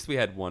 so at least we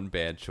had one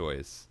bad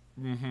choice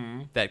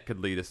that could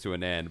lead us to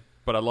an end.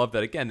 But I love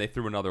that, again, they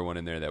threw another one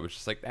in there that was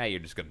just like, you're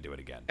just going to do it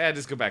again.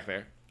 Just go back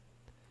there.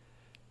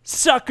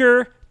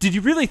 Sucker! Did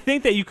you really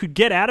think that you could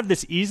get out of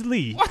this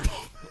easily?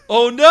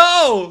 Oh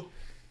no!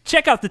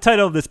 Check out the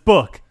title of this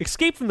book,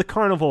 Escape from the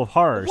Carnival of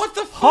Horrors. What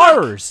the fuck?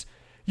 Horrors!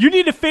 You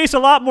need to face a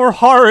lot more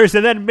horrors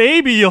and then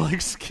maybe you'll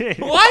escape.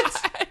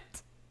 What?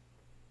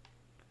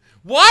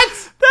 What?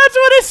 That's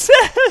what it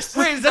says!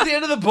 Wait, is that the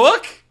end of the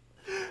book?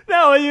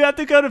 No, you have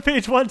to go to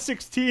page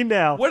 116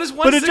 now. What is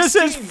But it just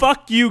says, 116?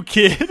 fuck you,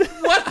 kid.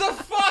 What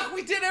the fuck?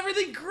 We did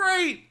everything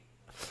great.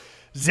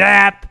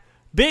 Zap!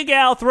 Big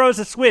Al throws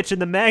a switch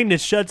and the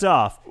magnet shuts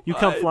off. You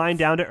come What? flying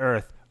down to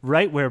Earth,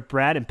 right where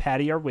Brad and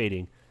Patty are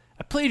waiting.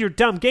 I played your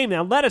dumb game,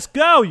 now let us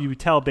go, you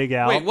tell Big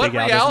Al. Wait, Big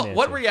Al doesn't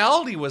what answer.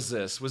 reality was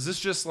this? Was this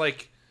just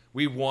like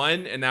we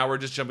won and now we're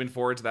just jumping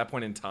forward to that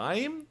point in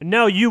time?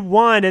 No, you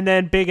won, and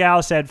then Big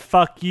Al said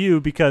 "fuck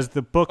you" because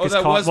the book Oh, is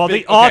that called. was Well,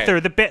 Big- the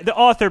author, the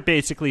author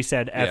basically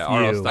said "f Yeah,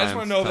 R.L. you." Stein. I just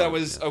want to know if that Time,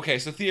 was yeah. okay.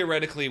 So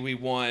theoretically, we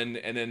won,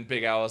 and then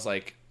Big Al was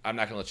like, "I'm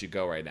not gonna let you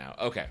go right now."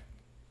 Okay,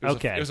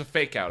 Okay. It was a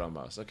fake out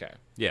almost. Okay.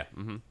 Yeah.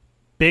 Mm-hmm.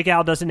 Big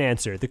Al doesn't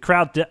answer.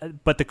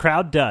 But the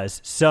crowd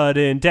does.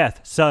 Sudden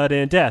death,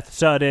 sudden death,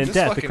 sudden This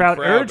death. The fucking crowd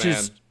crowd,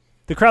 urges. man.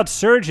 The crowd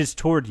surges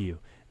toward you.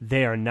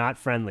 They are not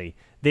friendly.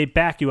 They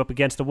back you up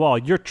against the wall.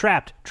 You're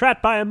trapped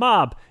by a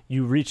mob.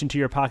 You reach into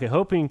your pocket,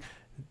 hoping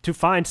to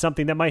find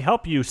something that might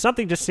help you,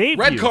 something to save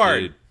Red you.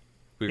 card.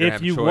 We're gonna If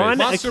have you a choice. won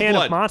Monster a can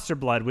blood. of Monster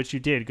Blood, which you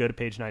did, go to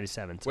page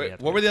 97. So you Wait, have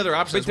to what were the other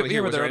options? Wait, Was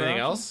were there there other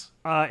anything options?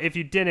 else? If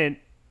you didn't,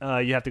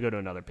 you have to go to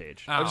another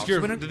page. I'm just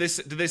curious.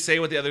 Did they say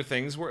what the other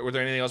things were? Were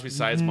there anything else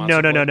besides Monster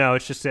No, Blood? no, no, no. It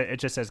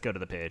just says go to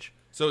the page.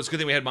 So it's a good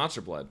thing we had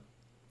Monster Blood.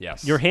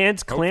 Yes. Your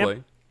hands clamp.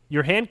 Hopefully.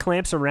 Your hand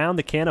clamps around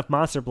the can of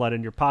Monster Blood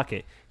in your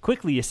pocket.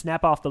 Quickly, you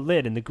snap off the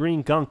lid, and the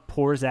green gunk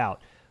pours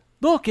out.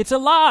 Look, it's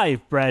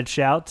alive! Brad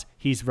shouts.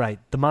 He's right.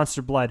 The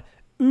Monster Blood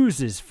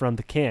oozes from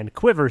the can,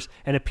 quivers,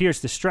 and appears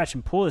to stretch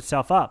and pull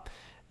itself up.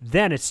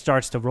 Then it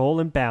starts to roll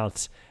and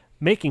bounce,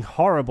 making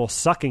horrible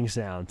sucking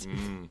sounds.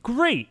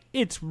 Great!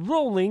 It's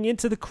rolling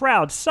into the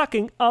crowd,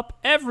 sucking up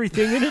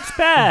everything in its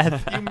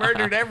path. You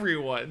murdered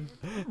everyone.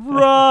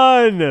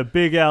 Run!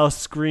 Big Al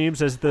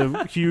screams as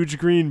the huge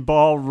green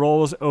ball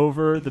rolls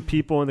over the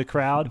people in the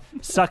crowd,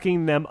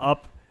 sucking them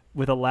up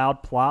with a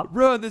loud plop.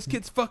 Run! This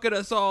kid's fucking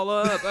us all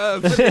up.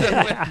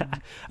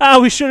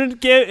 We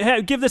shouldn't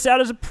give this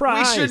out as a We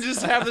prize. should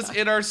just have this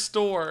in our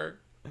store.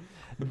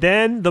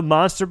 Then the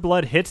Monster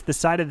Blood hits the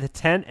side of the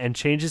tent and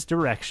changes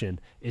direction.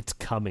 It's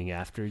coming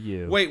after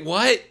you. Wait,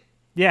 what?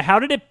 Yeah, how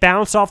did it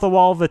bounce off the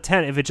wall of the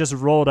tent if it just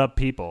rolled up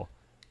people?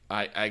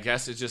 I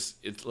guess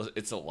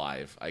it's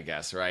alive. I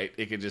guess, right?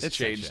 It can just It's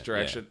change sentient,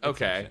 direction. yeah, it's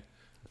Okay. sentient.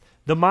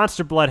 The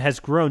Monster Blood has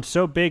grown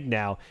so big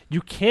now, you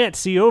can't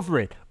see over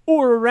it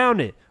or around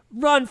it.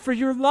 Run for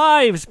your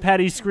lives,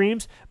 Patty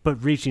screams,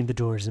 but reaching the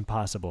door is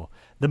impossible.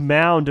 The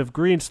mound of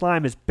green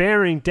slime is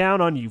bearing down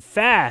on you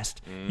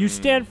fast. You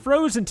stand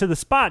frozen to the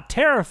spot,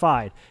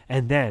 terrified.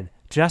 And then,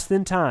 just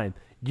in time,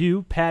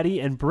 you,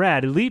 Patty, and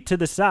Brad leap to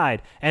the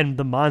side, and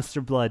the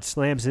Monster Blood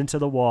slams into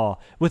the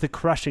wall with a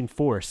crushing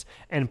force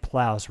and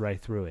plows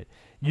right through it.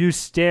 You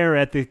stare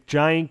at the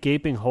giant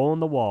gaping hole in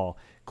the wall.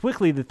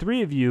 Quickly, the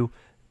three of you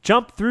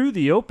jump through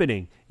the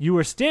opening. You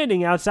are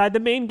standing outside the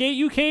main gate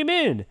you came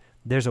in.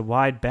 There's a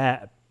wide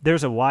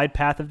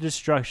path of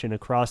destruction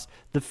across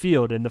the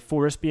field and the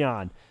forest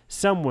beyond.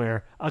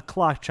 Somewhere, a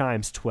clock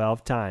chimes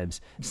 12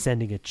 times,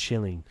 sending a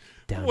chilling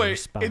down your Wait,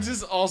 spine. it's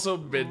just also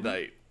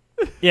midnight.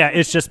 Yeah,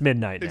 it's just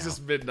midnight now. It's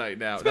just midnight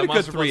now. been a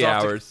good 3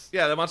 hours.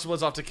 The Monster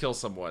Blood's off to kill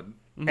someone.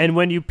 And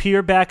when you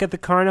peer back at the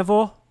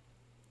carnival,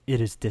 it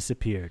has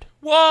disappeared.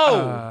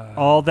 Whoa!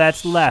 All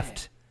that's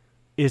left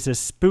is a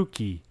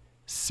spooky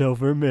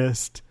silver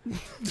mist.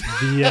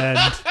 The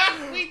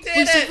end. We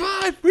did it!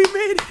 Survived. We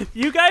made it.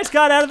 You guys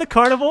got out of the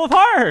Carnival of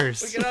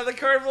Horrors. We get out of the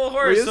Carnival of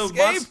Horrors. We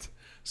escaped.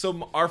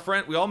 So our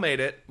friend, we all made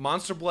it.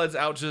 Monster Blood's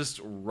out just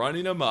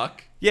running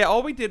amok. Yeah,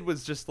 all we did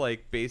was just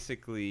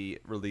basically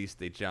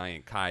released a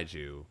giant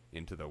kaiju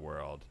into the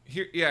world.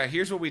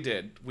 Here's what we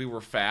did. We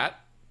were fat.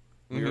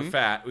 We were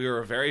fat. We were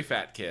a very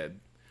fat kid.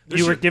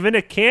 You were given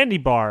a candy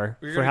bar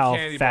We were for given a how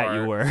candy fat bar,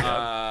 you were.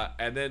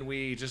 and then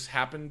we just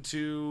happened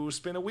to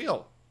spin a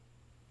wheel.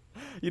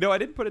 You know, I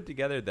didn't put it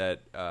together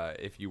that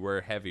if you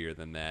were heavier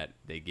than that,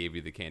 they gave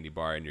you the candy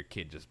bar and your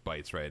kid just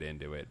bites right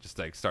into it. Just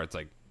starts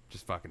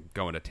just fucking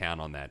going to town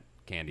on that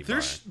candy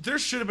bar. There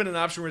should have been an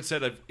option where it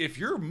said, if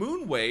your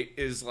moon weight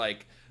is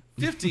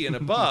 50 and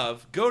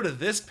above, go to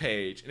this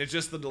page. And it's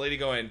just the lady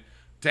going,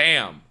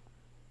 damn,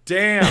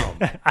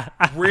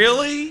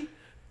 really?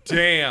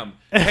 Damn.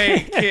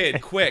 Hey,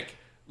 kid, quick.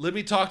 Let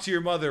me talk to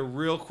your mother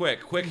real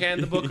quick. Quick,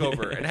 hand the book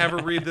over and have her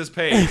read this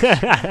page.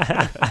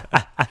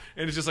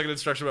 And it's just an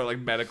instruction about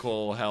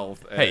medical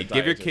health. And Hey,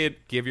 give dieting.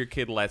 your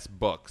kid less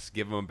books.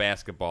 Give him a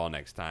basketball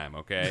next time,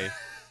 okay?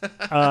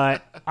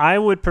 I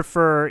would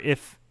prefer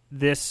if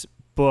this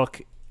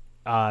book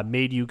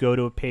made you go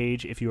to a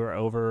page if you were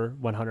over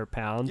 100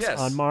 pounds Yes.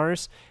 on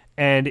Mars,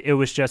 and it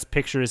was just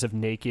pictures of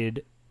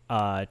naked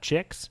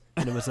chicks,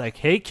 and it was like,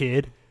 hey,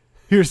 kid,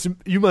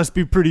 you must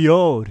be pretty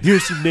old.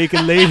 Here's some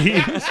naked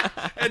ladies.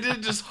 And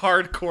then just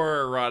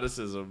hardcore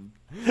eroticism.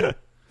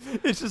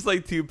 It's just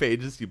 2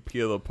 pages you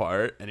peel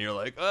apart, and you're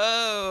like,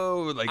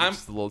 oh, I'm-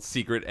 just a little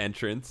secret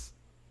entrance.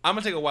 I'm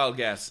going to take a wild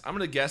guess. I'm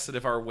going to guess that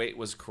if our weight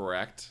was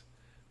correct,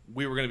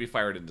 we were going to be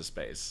fired into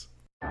space.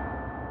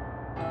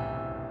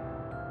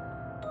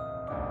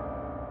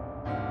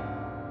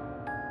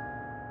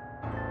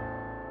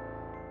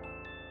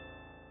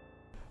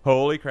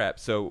 Holy crap.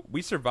 So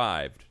we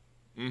survived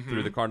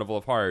through the Carnival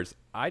of Horrors.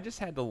 I just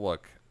had to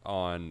look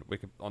on the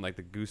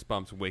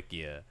Goosebumps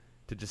Wikia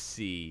to just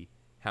see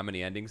how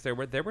many endings there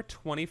were. There were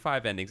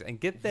 25 endings. And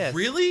get this.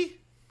 Really?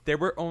 There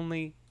were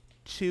only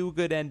 2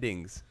 good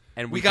endings.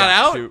 And We got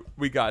out?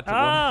 We got to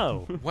one.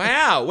 Oh,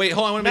 Wow. Wait,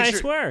 hold on. I want to make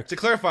Nice sure. work. To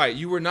clarify,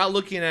 you were not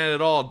looking at it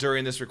at all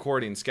during this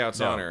recording, Scout's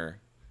No. Honor.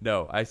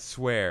 No, I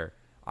swear.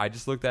 I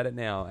just looked at it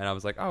now, and I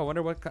was like, oh, I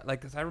wonder what...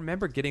 Because I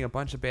remember getting a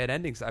bunch of bad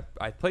endings.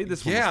 I played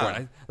this one Yeah.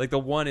 before. And the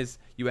one is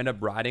you end up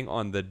riding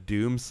on the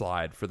Doom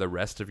slide for the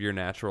rest of your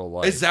natural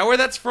life. Is that where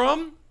that's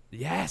from?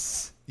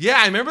 Yes. Yeah,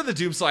 I remember the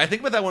Doom slide. I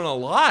think about that one a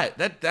lot.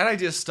 That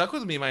idea stuck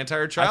with me my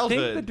entire childhood.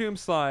 I think the Doom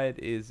slide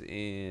is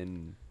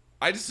in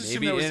I just assumed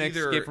maybe that was in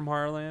either Escape from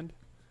Horrorland.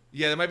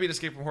 Yeah, there might be an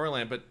Escape from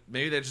Horrorland, but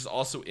maybe they're just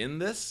also in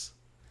this.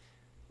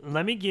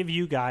 Let me give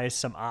you guys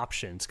some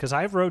options because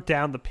I wrote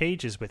down the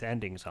pages with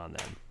endings on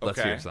them. Let's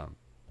Okay. hear some.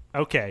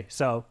 Okay,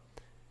 so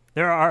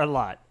there are a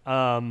lot.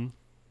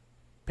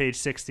 Page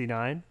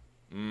 69,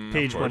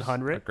 page Of course,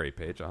 100, a great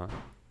page,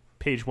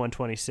 page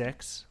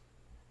 126,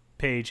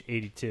 page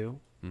 82.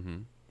 Mm-hmm.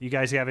 You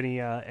guys have any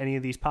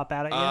of these pop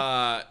out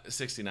at you?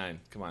 69.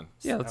 Come on.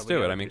 Yeah, let's We do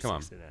it. gotta I mean, come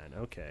on. 69.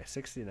 Okay,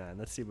 69.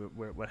 Let's see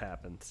what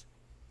happens.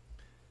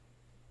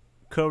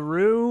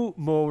 Karu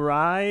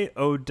Morai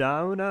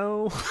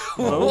O'Dono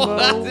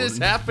What is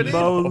happening?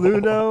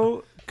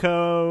 Moluno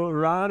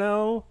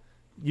Corano.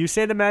 You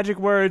say the magic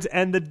words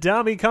and the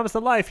dummy comes to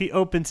life. He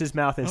opens his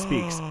mouth and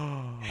speaks.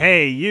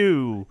 Hey,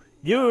 you.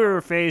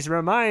 Your face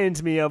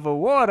reminds me of a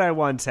ward I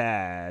once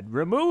had.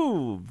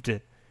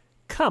 Removed.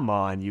 Come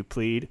on, you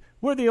plead.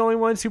 We're the only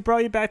ones who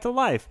brought you back to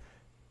life.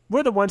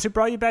 We're the ones who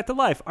brought you back to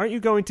life. Aren't you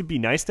going to be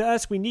nice to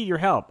us? We need your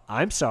help.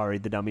 I'm sorry,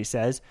 the dummy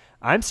says.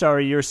 I'm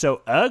sorry you're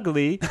so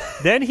ugly.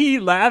 Then he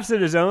laughs at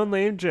his own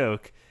lame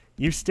joke.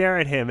 You stare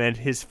at him and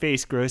his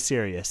face grows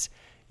serious.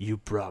 You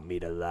brought me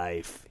to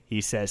life, he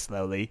says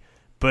slowly.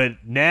 But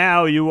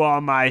now you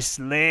are my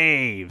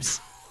slaves.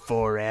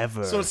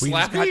 Forever. So it's We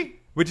just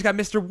Slappy? got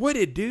Mr.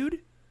 Wooded, dude.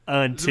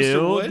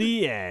 Until Wood?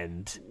 the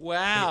end.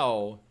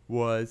 Wow.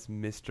 Was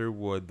Mr.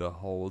 Wood the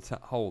whole time?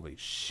 Holy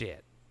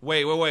shit.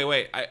 Wait.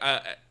 I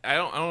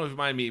don't know if you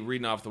mind me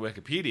reading off the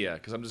Wikipedia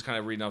because I'm just kind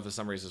of reading off the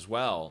summaries as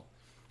well.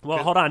 Well,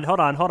 hold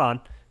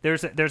on.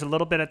 There's a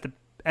little bit at the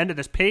end of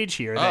this page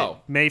here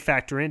that may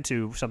factor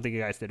into something you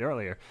guys did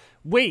earlier.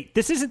 Wait,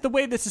 this isn't the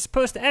way this is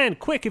supposed to end.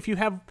 Quick, if you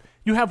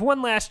have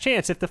one last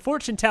chance. If the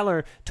fortune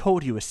teller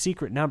told you a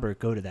secret number,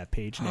 go to that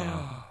page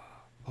now.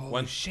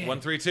 One, shit.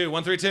 132.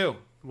 132.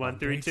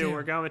 132.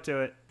 We're going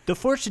to it. The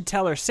fortune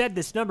teller said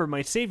this number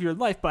might save your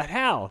life, but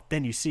how?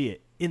 Then you see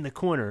it in the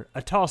corner,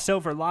 a tall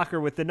silver locker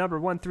with the number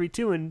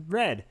 132 in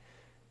red,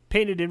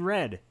 painted in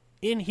red.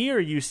 In here,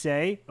 you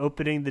say,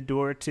 opening the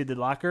door to the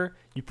locker.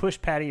 You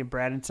push Patty and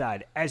Brad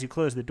inside. As you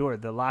close the door,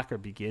 the locker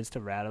begins to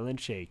rattle and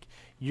shake.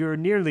 You're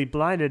nearly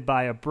blinded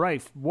by a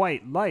bright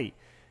white light.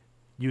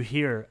 You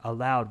hear a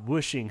loud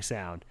whooshing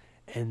sound,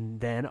 and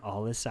then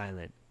all is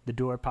silent. The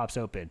door pops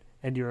open,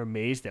 and you're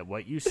amazed at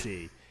what you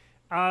see.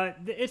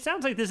 It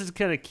sounds like this is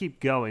going to keep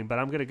going, but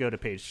I'm going to go to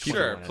page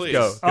 21. Sure, please.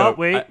 Go. Oh,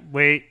 wait.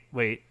 Wait,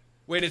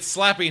 it's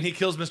Slappy and he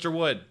kills Mr.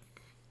 Wood.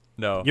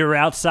 No. You're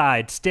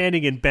outside,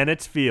 standing in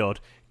Bennett's Field,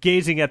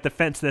 gazing at the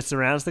fence that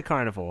surrounds the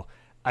carnival.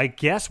 I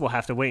guess we'll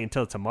have to wait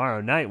until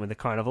tomorrow night when the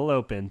carnival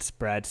opens,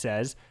 Brad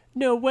says.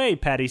 No way,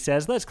 Patty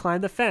says. Let's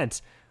climb the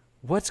fence.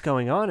 What's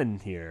going on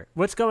here?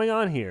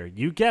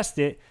 You guessed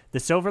it. The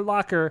silver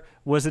locker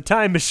was a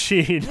time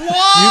machine. Whoa!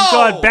 You've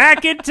gone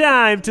back in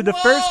time to the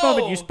first Whoa!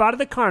 moment you spotted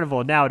the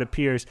carnival. Now it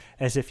appears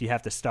as if you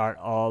have to start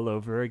all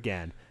over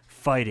again,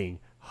 fighting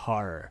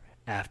horror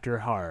after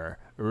horror,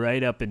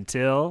 right up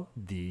until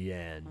the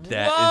end.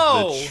 That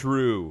Whoa! is the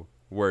true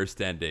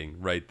worst ending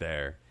right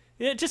there.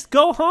 Yeah, just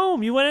go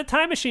home. You went in a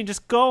time machine.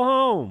 Just go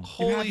home. You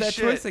Holy have that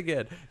shit. choice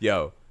again.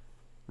 Yo,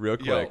 real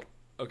quick.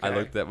 okay. I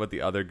looked at what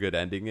the other good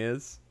ending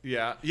is.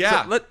 Yeah.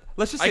 So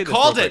let's just say I this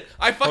called real it. quick.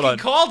 I Hold fucking on.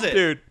 called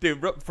it.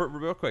 Dude,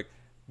 real quick.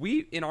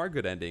 We, in our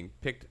good ending,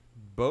 picked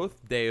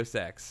both Deus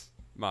Ex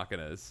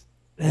Machinas.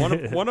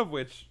 One of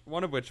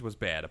which was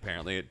bad.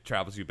 Apparently, it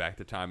travels you back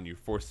to time and you're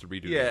forced to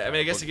redo. Yeah, I mean,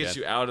 I guess book it gets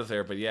again. you out of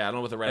there, but yeah, I don't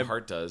know what the red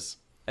heart does.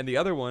 And the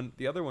other one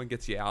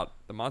gets you out.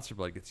 The Monster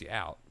Blood gets you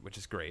out, which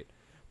is great.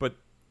 But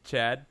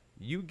Chad,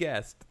 you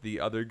guessed the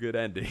other good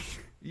ending.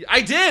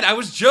 I did. I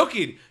was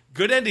joking.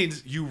 Good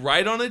endings. You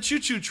ride on a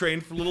choo-choo train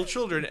for little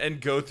children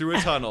and go through a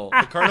tunnel.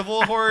 The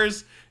Carnival of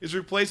Horrors is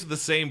replaced with the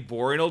same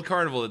boring old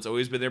carnival that's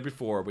always been there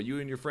before, but you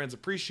and your friends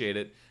appreciate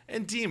it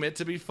and deem it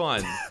to be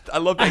fun. I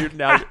love that you're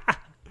now.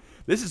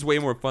 This is way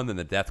more fun than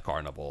the Death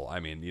Carnival. I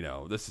mean,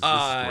 this is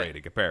great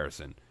in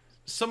comparison.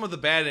 Some of the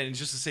bad endings,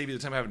 just to save you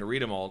the time of having to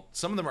read them all,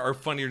 some of them are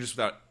funnier just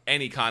without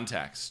any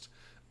context.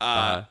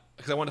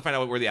 Because I wanted to find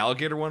out where the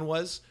alligator one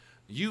was.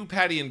 You,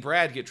 Patty, and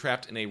Brad get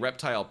trapped in a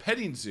reptile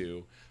petting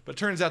zoo, but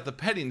turns out the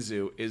petting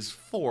zoo is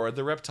for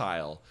the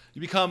reptile.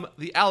 You become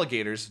the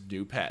alligator's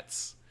new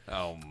pets.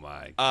 Oh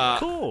my!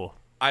 Cool.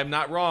 I'm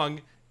not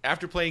wrong.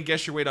 After playing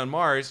Guess Your Weight on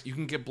Mars, you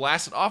can get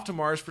blasted off to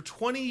Mars for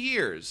 20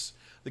 years.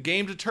 The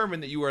game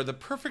determined that you are the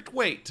perfect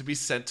weight to be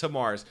sent to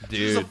Mars. This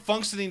is a Dude.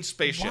 functioning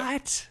spaceship.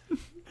 What?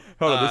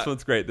 Hold on, this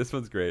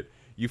one's great.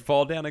 You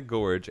fall down a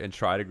gorge and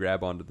try to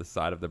grab onto the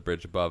side of the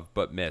bridge above,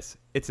 but miss.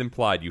 It's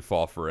implied you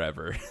fall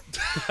forever.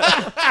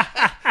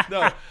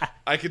 No,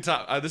 I can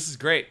talk. This is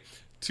great.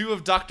 Two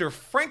of Dr.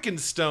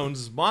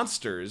 Frankenstone's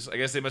monsters, I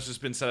guess they must have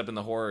just been set up in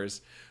the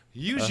horrors,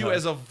 use you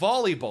as a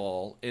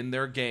volleyball in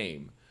their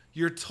game.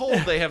 You're told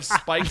they have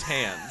spiked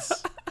hands.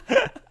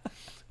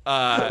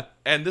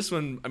 And this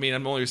one, I mean,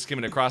 I'm only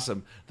skimming across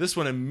them. This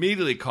one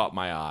immediately caught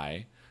my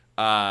eye.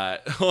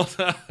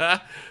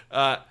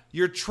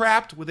 You're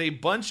trapped with a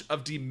bunch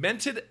of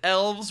demented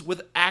elves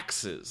with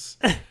axes.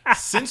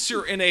 Since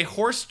you're in a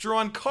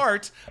horse-drawn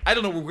cart, I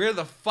don't know where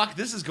the fuck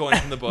this is going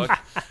from the book.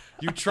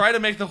 You try to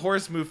make the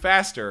horse move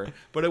faster,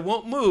 but it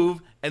won't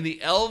move, and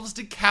the elves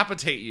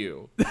decapitate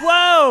you.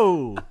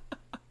 Whoa!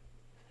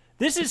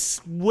 This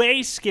is way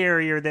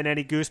scarier than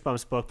any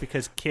Goosebumps book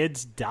because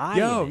kids die.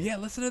 Yo, in it. yeah,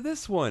 listen to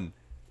this one.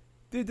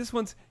 Dude, this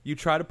one's, you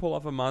try to pull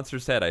off a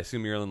monster's head. I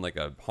assume you're in like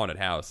a haunted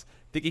house,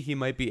 thinking he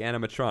might be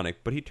animatronic,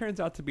 but he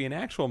turns out to be an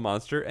actual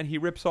monster, and he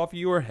rips off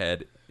your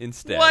head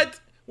instead. What?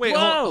 Wait,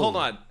 Whoa.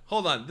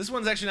 hold on. This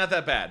one's actually not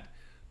that bad.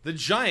 The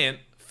giant,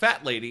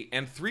 fat lady,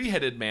 and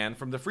three-headed man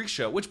from the Freak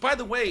Show, which, by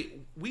the way,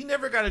 we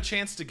never got a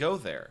chance to go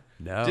there.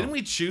 No. Didn't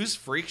we choose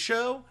Freak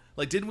Show?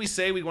 Like, didn't we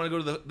say we want to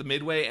go to the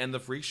Midway and the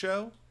Freak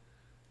Show?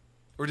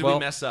 Or did we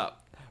mess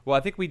up? Well, I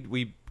think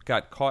we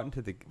got caught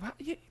into the... Well,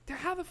 yeah,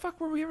 how the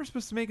fuck were we ever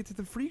supposed to make it to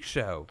the Freak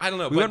Show? I don't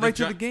know. We went right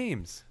to the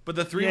games. But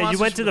the three Yeah, you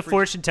monsters went to from the Freak-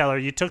 fortune teller,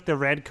 you took the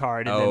red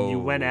card, and then you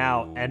went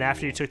out, Oh. and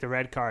after you took the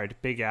red card,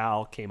 Big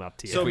Al came up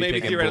to you. So we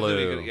maybe take theoretically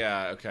blue. we could...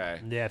 Yeah, okay.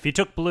 Yeah, if you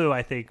took blue,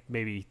 I think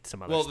maybe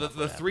some other Well, stuff the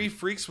would happen. three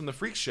freaks from the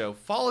Freak Show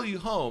follow you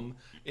home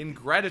in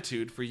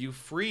gratitude for you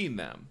freeing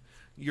them.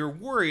 You're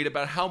worried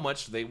about how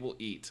much they will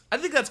eat. I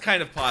think that's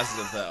kind of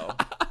positive, though.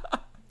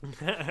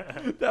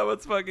 That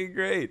was fucking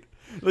great.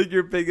 Like,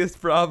 your biggest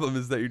problem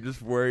is that you're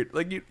just worried.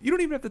 Like, you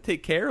don't even have to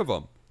take care of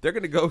them. They're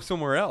going to go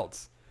somewhere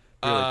else.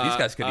 You're like, these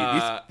guys could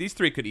eat... These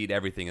three could eat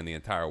everything in the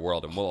entire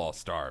world, and we'll all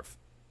starve.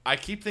 I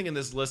keep thinking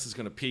this list is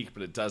going to peak,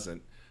 but it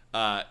doesn't.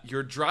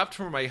 You're dropped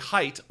from a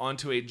height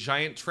onto a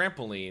giant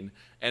trampoline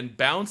and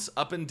bounce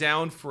up and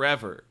down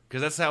forever,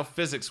 because that's how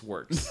physics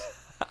works.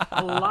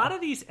 A lot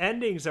of these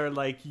endings are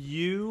like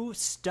you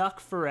stuck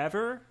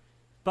forever,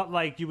 but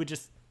like you would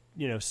just,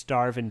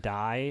 starve and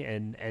die,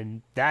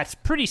 and that's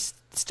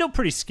still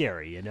pretty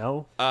scary,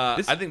 I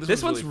think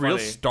this one's really real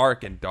funny.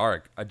 stark and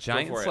dark. A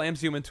giant for it.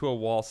 slams you into a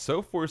wall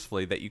so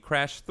forcefully that you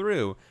crash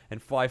through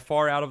and fly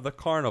far out of the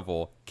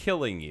carnival,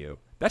 killing you.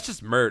 That's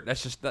just murder.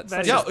 That's just That's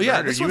Yeah, just yeah,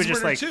 murder. this You were one's just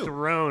murder like too.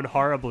 thrown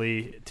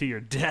horribly to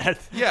your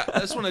death. Yeah,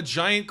 that's when a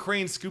giant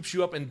crane scoops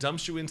you up and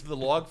dumps you into the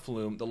log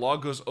flume. The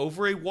log goes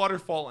over a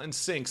waterfall and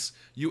sinks.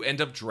 You end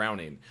up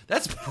drowning.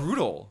 That's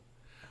brutal.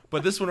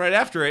 But this one right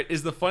after it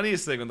is the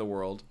funniest thing in the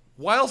world.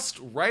 Whilst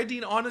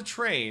riding on a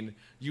train,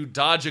 you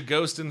dodge a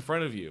ghost in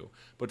front of you,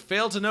 but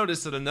fail to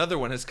notice that another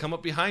one has come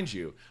up behind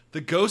you.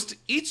 The ghost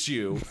eats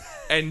you,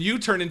 and you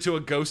turn into a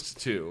ghost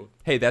too.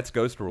 Hey, that's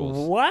ghost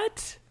rules.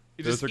 What?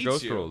 It Those just are eats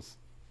ghost you. rules.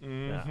 This If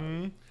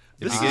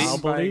you get is I'll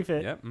eaten by- believe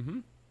it. Yep. Mm-hmm.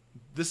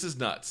 this is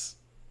nuts.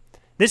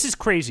 This is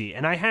crazy,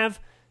 and I have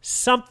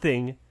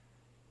something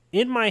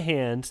in my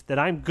hands that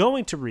I'm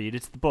going to read.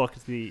 It's the book.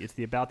 It's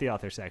the about the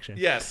author section.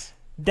 Yes.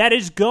 That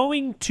is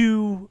going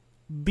to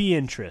be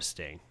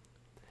interesting.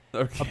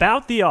 Okay.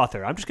 About the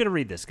author. I'm just going to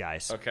read this,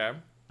 guys. Okay.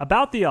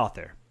 About the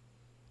author.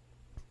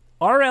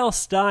 R.L.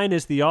 Stine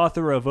is the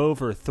author of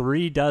over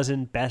 36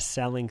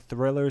 best-selling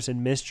thrillers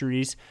and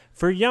mysteries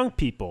for young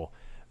people.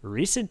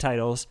 Recent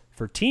titles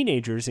for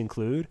teenagers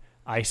include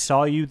I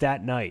Saw You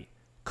That Night,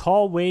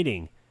 Call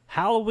Waiting,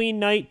 Halloween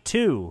Night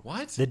 2,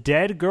 What? The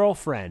Dead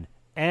Girlfriend,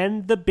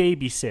 and The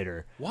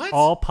Babysitter, What?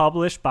 all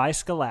published by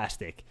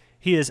Scholastic.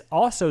 He is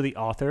also the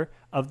author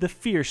of the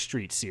Fear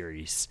Street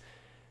series.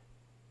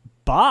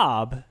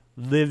 Bob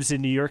lives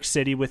in New York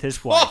City with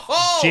his wife,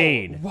 Whoa!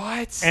 Jane,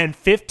 What? and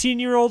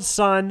 15-year-old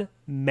son,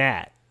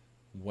 Matt.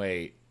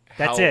 Wait.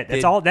 That's How- it.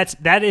 That's all.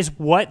 That is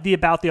what the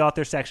about the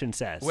author section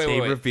says. Wait,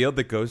 They wait. revealed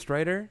the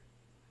ghostwriter?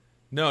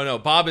 No.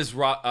 Bob is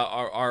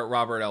our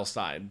Robert L.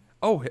 Stein.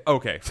 Oh,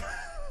 okay.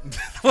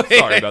 Wait,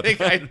 Sorry about I think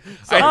that.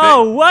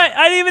 Oh, what?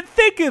 I didn't even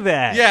think of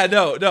that. Yeah,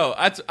 no.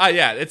 That's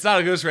yeah. It's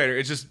not a ghostwriter.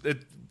 It's just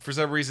for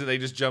some reason they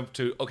just jumped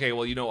to okay.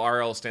 Well,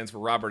 RL stands for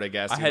Robert, I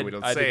guess. I we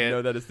don't didn't say it.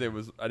 know that his name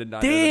was. I did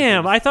not. know that his name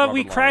Damn, was I thought we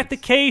Robert cracked the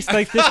Lawrence. case.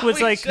 Like this was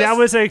We like that just-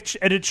 was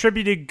an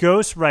attributed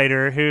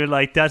ghostwriter who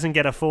like doesn't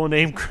get a full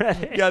name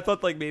credit. Yeah, I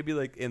thought like maybe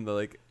like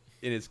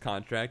in his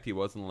contract he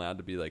wasn't allowed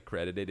to be like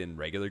credited in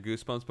regular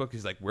Goosebumps books.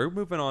 He's like, we're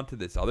moving on to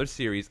this other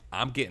series.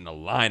 I'm getting a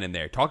line in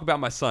there. Talk about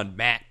my son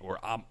Matt, or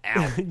I'm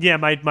out. Yeah,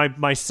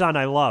 my son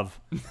I love.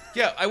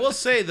 Yeah, I will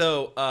say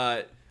though,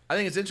 I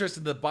think it's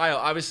interesting. The bio,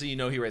 obviously,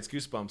 he writes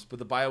Goosebumps, but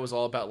the bio was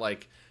all about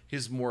like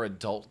his more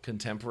adult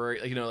contemporary,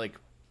 like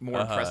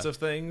more impressive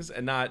things,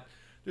 and not.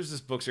 There's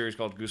this book series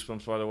called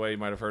Goosebumps, by the way. You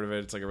might have heard of it.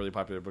 It's like a really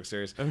popular book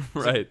series.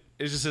 Right.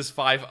 It's just his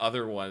 5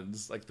 other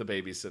ones, like The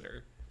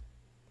Babysitter.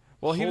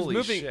 Well, he Holy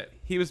was moving. shit.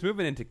 He was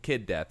moving into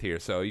kid death here,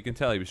 so you can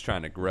tell he was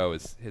trying to grow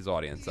his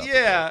audience up.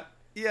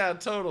 Yeah,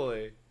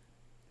 totally.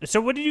 So,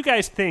 what did you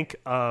guys think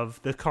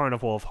of the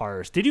Carnival of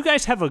Horrors? Did you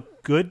guys have a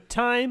good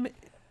time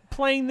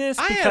playing this?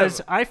 I had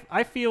Because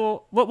I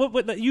feel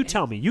what you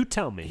tell me. You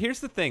tell me. Here's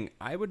the thing: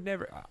 I would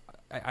never.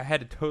 I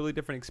had a totally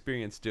different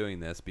experience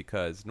doing this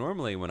because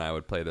normally when I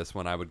would play this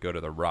one, I would go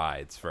to the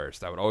rides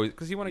first. I would always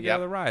because you want to get Yep.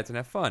 on the rides and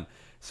have fun.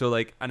 So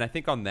and I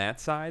think on that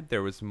side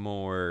there was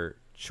more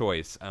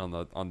choice. I don't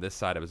know. On this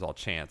side, it was all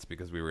chance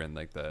because we were in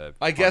like the.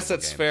 I guess carnival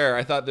that's games. fair.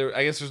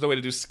 I guess there's no way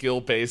to do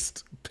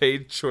skill-based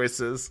paid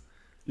choices.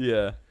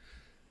 Yeah.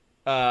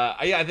 Yeah,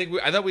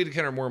 I thought we'd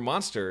encounter more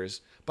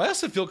monsters, but I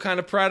also feel kind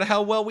of proud of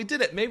how well we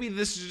did it. Maybe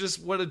this is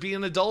just what being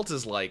an adult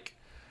is like.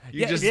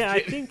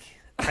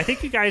 I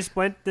think you guys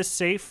went the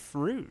safe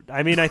route.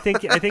 I mean, I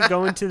think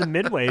going to the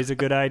Midway is a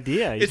good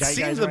idea. It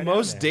seems the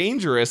most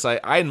dangerous.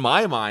 I in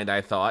my mind,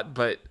 I thought,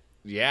 but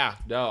yeah,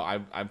 no,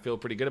 I feel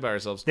pretty good about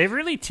ourselves. They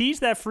really tease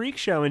that freak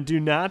show and do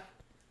not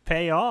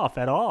pay off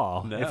at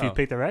all if you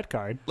pick the red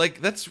card.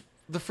 Like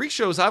the freak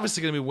show is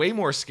obviously going to be way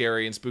more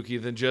scary and spooky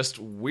than just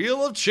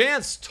Wheel of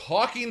Chance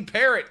talking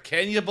parrot.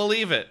 Can you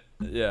believe it?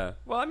 Yeah.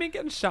 Well, I mean,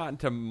 getting shot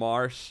into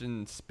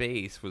Martian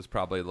space was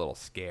probably a little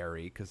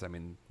scary because, I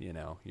mean, you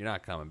know, you're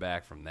not coming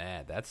back from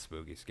that. That's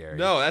spooky scary.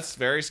 No, that's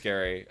very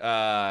scary.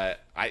 I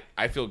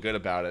feel good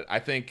about it. I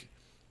think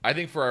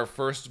for our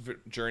first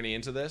journey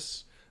into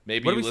this,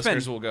 maybe you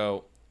listeners will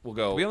go.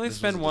 We only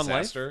spend one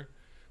life.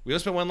 We only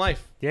spend one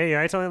life.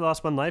 Yeah. I only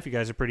lost one life. You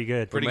guys are pretty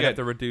good. We might have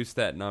to reduce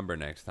that number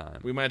next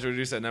time. We might have to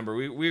reduce that number.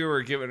 We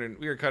were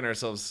cutting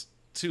ourselves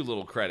too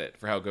little credit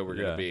for how good we're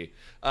going to be.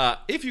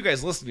 If you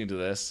guys listening to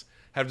this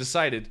have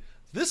decided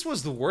this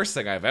was the worst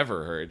thing I've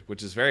ever heard,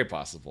 which is very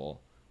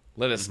possible,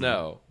 let us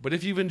know. But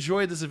if you've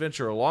enjoyed this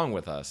adventure along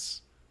with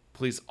us,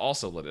 please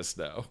also let us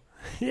know.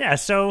 Yeah,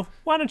 so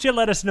why don't you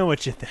let us know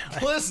what you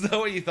think? Let us know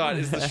what you thought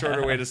is the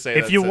shorter way to say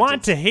that If you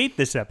want sentence. to hate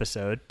this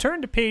episode,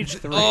 turn to page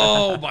 3.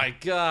 Oh my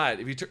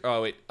god. If you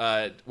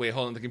wait,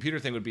 hold on. The computer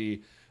thing would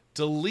be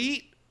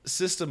delete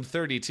System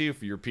 32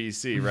 for your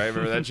PC, right?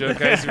 Remember that joke,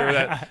 guys? Remember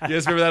that? You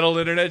guys remember that old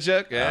internet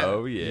joke? Yeah.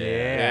 Oh,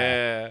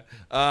 yeah.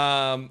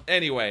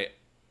 Anyway,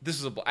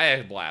 I had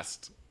a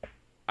blast.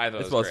 I thought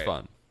This it was was great.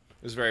 fun.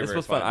 It was very, This very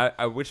was fun.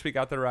 I wish we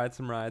got to ride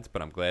some rides,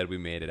 but I'm glad we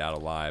made it out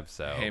alive.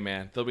 So Hey,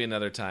 man, there'll be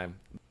another time.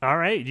 All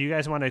right, do you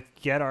guys want to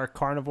get our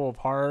Carnival of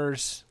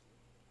Horrors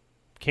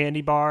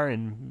candy bar?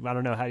 And I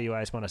don't know, how do you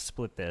guys want to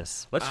split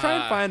this? let's try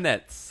and find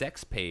that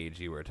sex page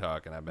you were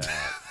talking about.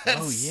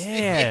 Oh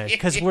yeah,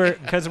 because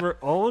we're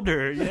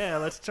older. Yeah,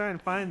 let's try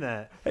and find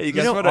that. Hey, you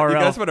know,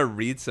 guys want to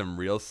read some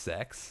real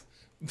sex?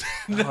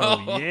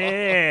 Oh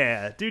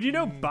yeah, dude. You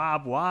know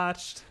Bob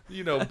watched.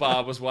 You know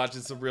Bob was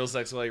watching some real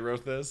sex while he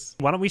wrote this.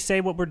 Why don't we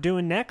say what we're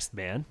doing next,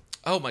 man?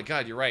 Oh my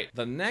god, you're right.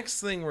 The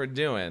next thing we're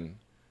doing,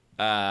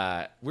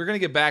 we're going to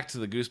get back to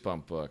the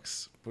Goosebump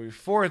books. But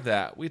before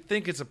that, we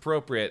think it's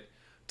appropriate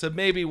to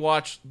maybe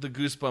watch the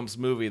Goosebumps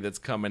movie that's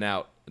coming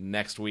out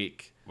next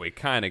week. We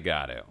kind of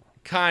got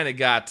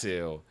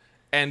to.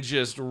 And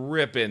just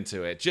rip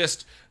into it.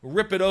 Just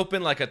rip it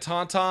open like a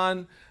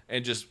tauntaun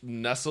and just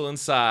nestle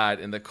inside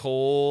in the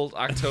cold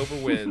October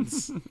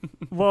winds.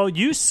 Well,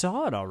 you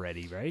saw it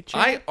already, right,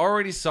 Jack? I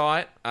already saw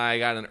it. I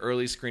got an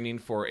early screening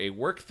for a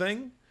work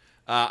thing.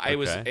 I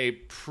was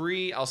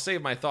I'll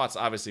save my thoughts,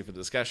 obviously, for the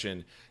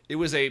discussion. It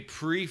was a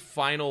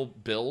pre-final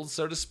build,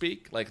 so to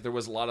speak. Like, there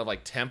was a lot of,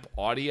 like, temp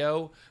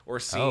audio or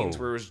scenes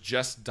where it was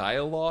just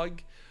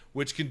dialogue,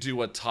 which can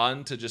do a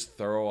ton to just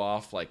throw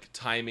off, like,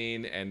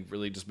 timing and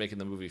really just making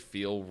the movie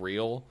feel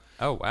real.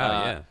 Oh,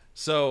 wow, yeah.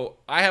 So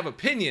I have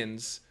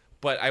opinions,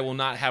 but I will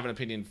not have an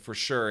opinion for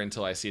sure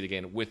until I see it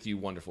again with you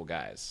wonderful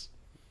guys.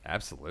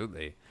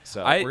 Absolutely.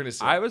 So we're gonna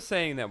see. I was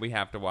saying that we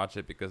have to watch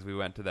it because we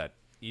went to that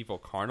evil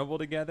carnival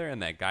together,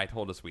 and that guy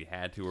told us we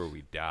had to or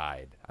we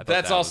died. I thought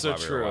That's that was also why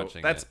we were true.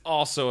 watching That's it.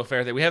 also a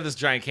fair thing. We have this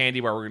giant candy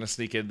bar we're going to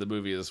sneak into the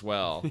movie as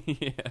well.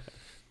 Yeah.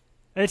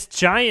 It's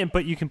giant,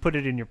 but you can put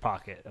it in your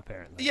pocket,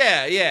 apparently.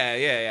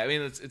 Yeah. I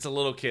mean, it's a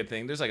little kid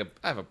thing. There's like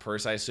I have a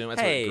purse, I assume.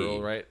 That's Hey, what a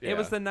girl, right? It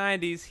was the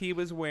 90s. He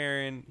was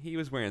wearing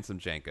some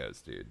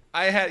Jenkos, dude.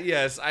 I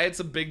had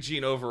some big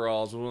jean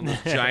overalls with one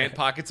of those giant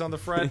pockets on the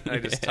front, and I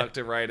just tucked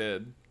it right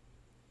in.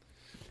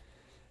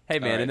 Hey,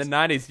 man, in the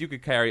 90s, you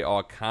could carry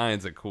all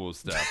kinds of cool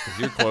stuff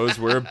because your clothes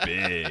were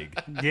big.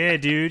 Yeah,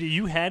 dude.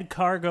 You had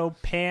cargo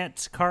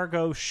pants,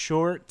 cargo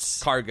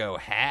shorts. Cargo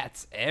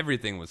hats.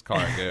 Everything was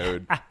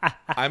cargoed.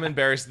 I'm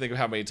embarrassed to think of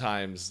how many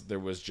times there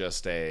was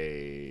just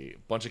a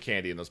bunch of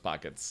candy in those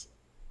pockets.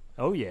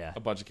 Oh, yeah. A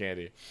bunch of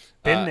candy.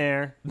 Been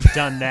there,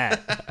 done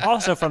that.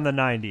 Also from the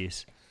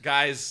 90s.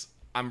 Guys,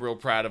 I'm real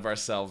proud of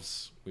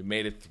ourselves. We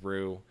made it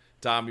through.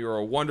 Dom, you were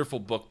a wonderful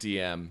book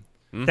DM.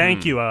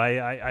 Thank you.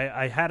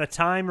 I had a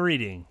time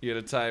reading. You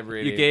had a time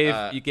reading.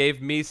 You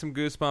gave me some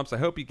goosebumps. I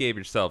hope you gave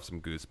yourself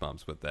some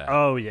goosebumps with that.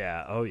 Oh,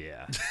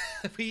 yeah.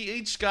 We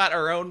each got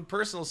our own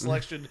personal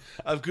selection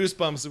of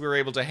goosebumps that we were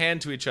able to hand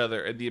to each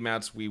other in the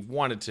amounts we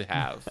wanted to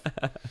have.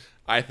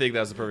 I think that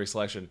was the perfect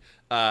selection.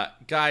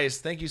 Guys,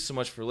 thank you so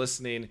much for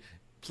listening.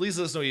 Please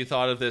let us know what you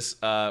thought of this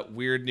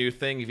weird new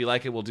thing. If you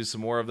like it, we'll do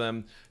some more of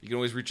them. You can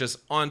always reach us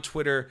on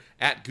Twitter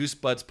at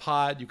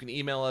GoosebuddsPod. You can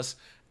email us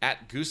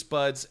at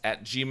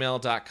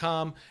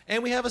goosebuds@gmail.com.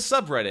 And we have a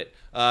subreddit,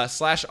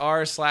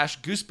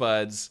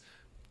 /r/goosebuds.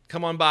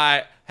 Come on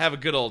by, have a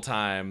good old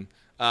time.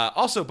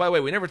 Also, by the way,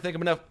 we never thank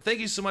him enough.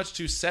 Thank you so much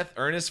to Seth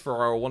Ernest for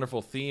our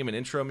wonderful theme and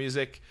intro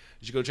music.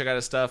 You should go check out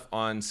his stuff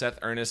on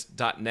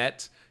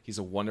sethernest.net. He's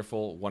a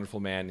wonderful, wonderful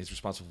man. He's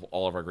responsible for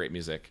all of our great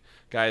music.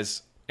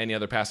 Guys, Any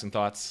other passing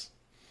thoughts?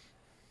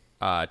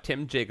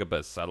 Tim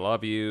Jacobus, I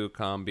love you.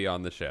 Come be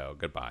on the show.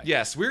 Goodbye.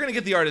 Yes, we're going to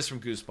get the artist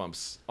from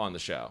Goosebumps on the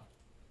show.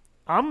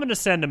 I'm going to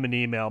send him an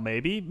email,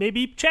 maybe.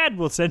 Maybe Chad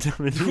will send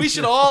him an email. We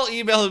should all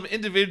email him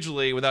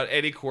individually without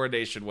any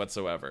coordination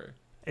whatsoever.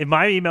 And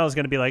my email is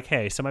going to be like,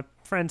 hey, so my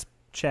friends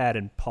Chad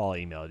and Paul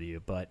emailed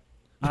you, but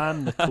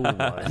I'm the cool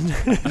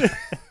one.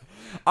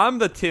 I'm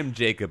the Tim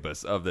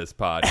Jacobus of this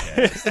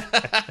podcast.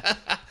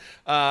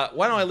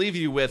 Why don't I leave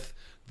you with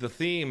the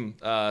theme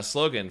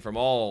slogan from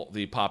all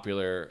the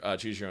popular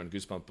Choose Your Own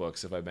Goosebump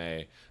books, if I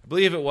may. I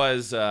believe it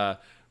was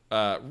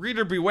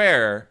Reader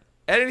Beware.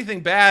 Anything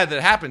bad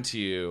that happened to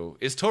you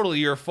is totally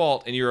your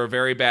fault, and you're a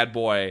very bad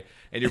boy,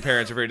 and your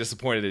parents are very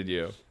disappointed in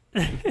you.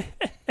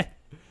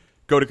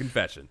 Go to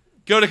confession.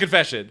 Go to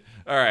confession.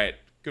 All right.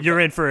 Goodbye. You're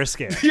in for a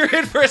scare. You're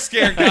in for a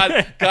scare.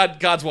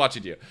 God's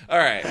watching you. All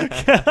right.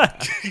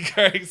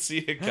 All right.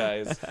 See you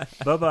guys.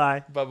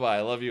 Bye-bye. Bye-bye.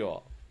 I love you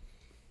all.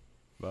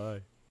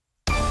 Bye.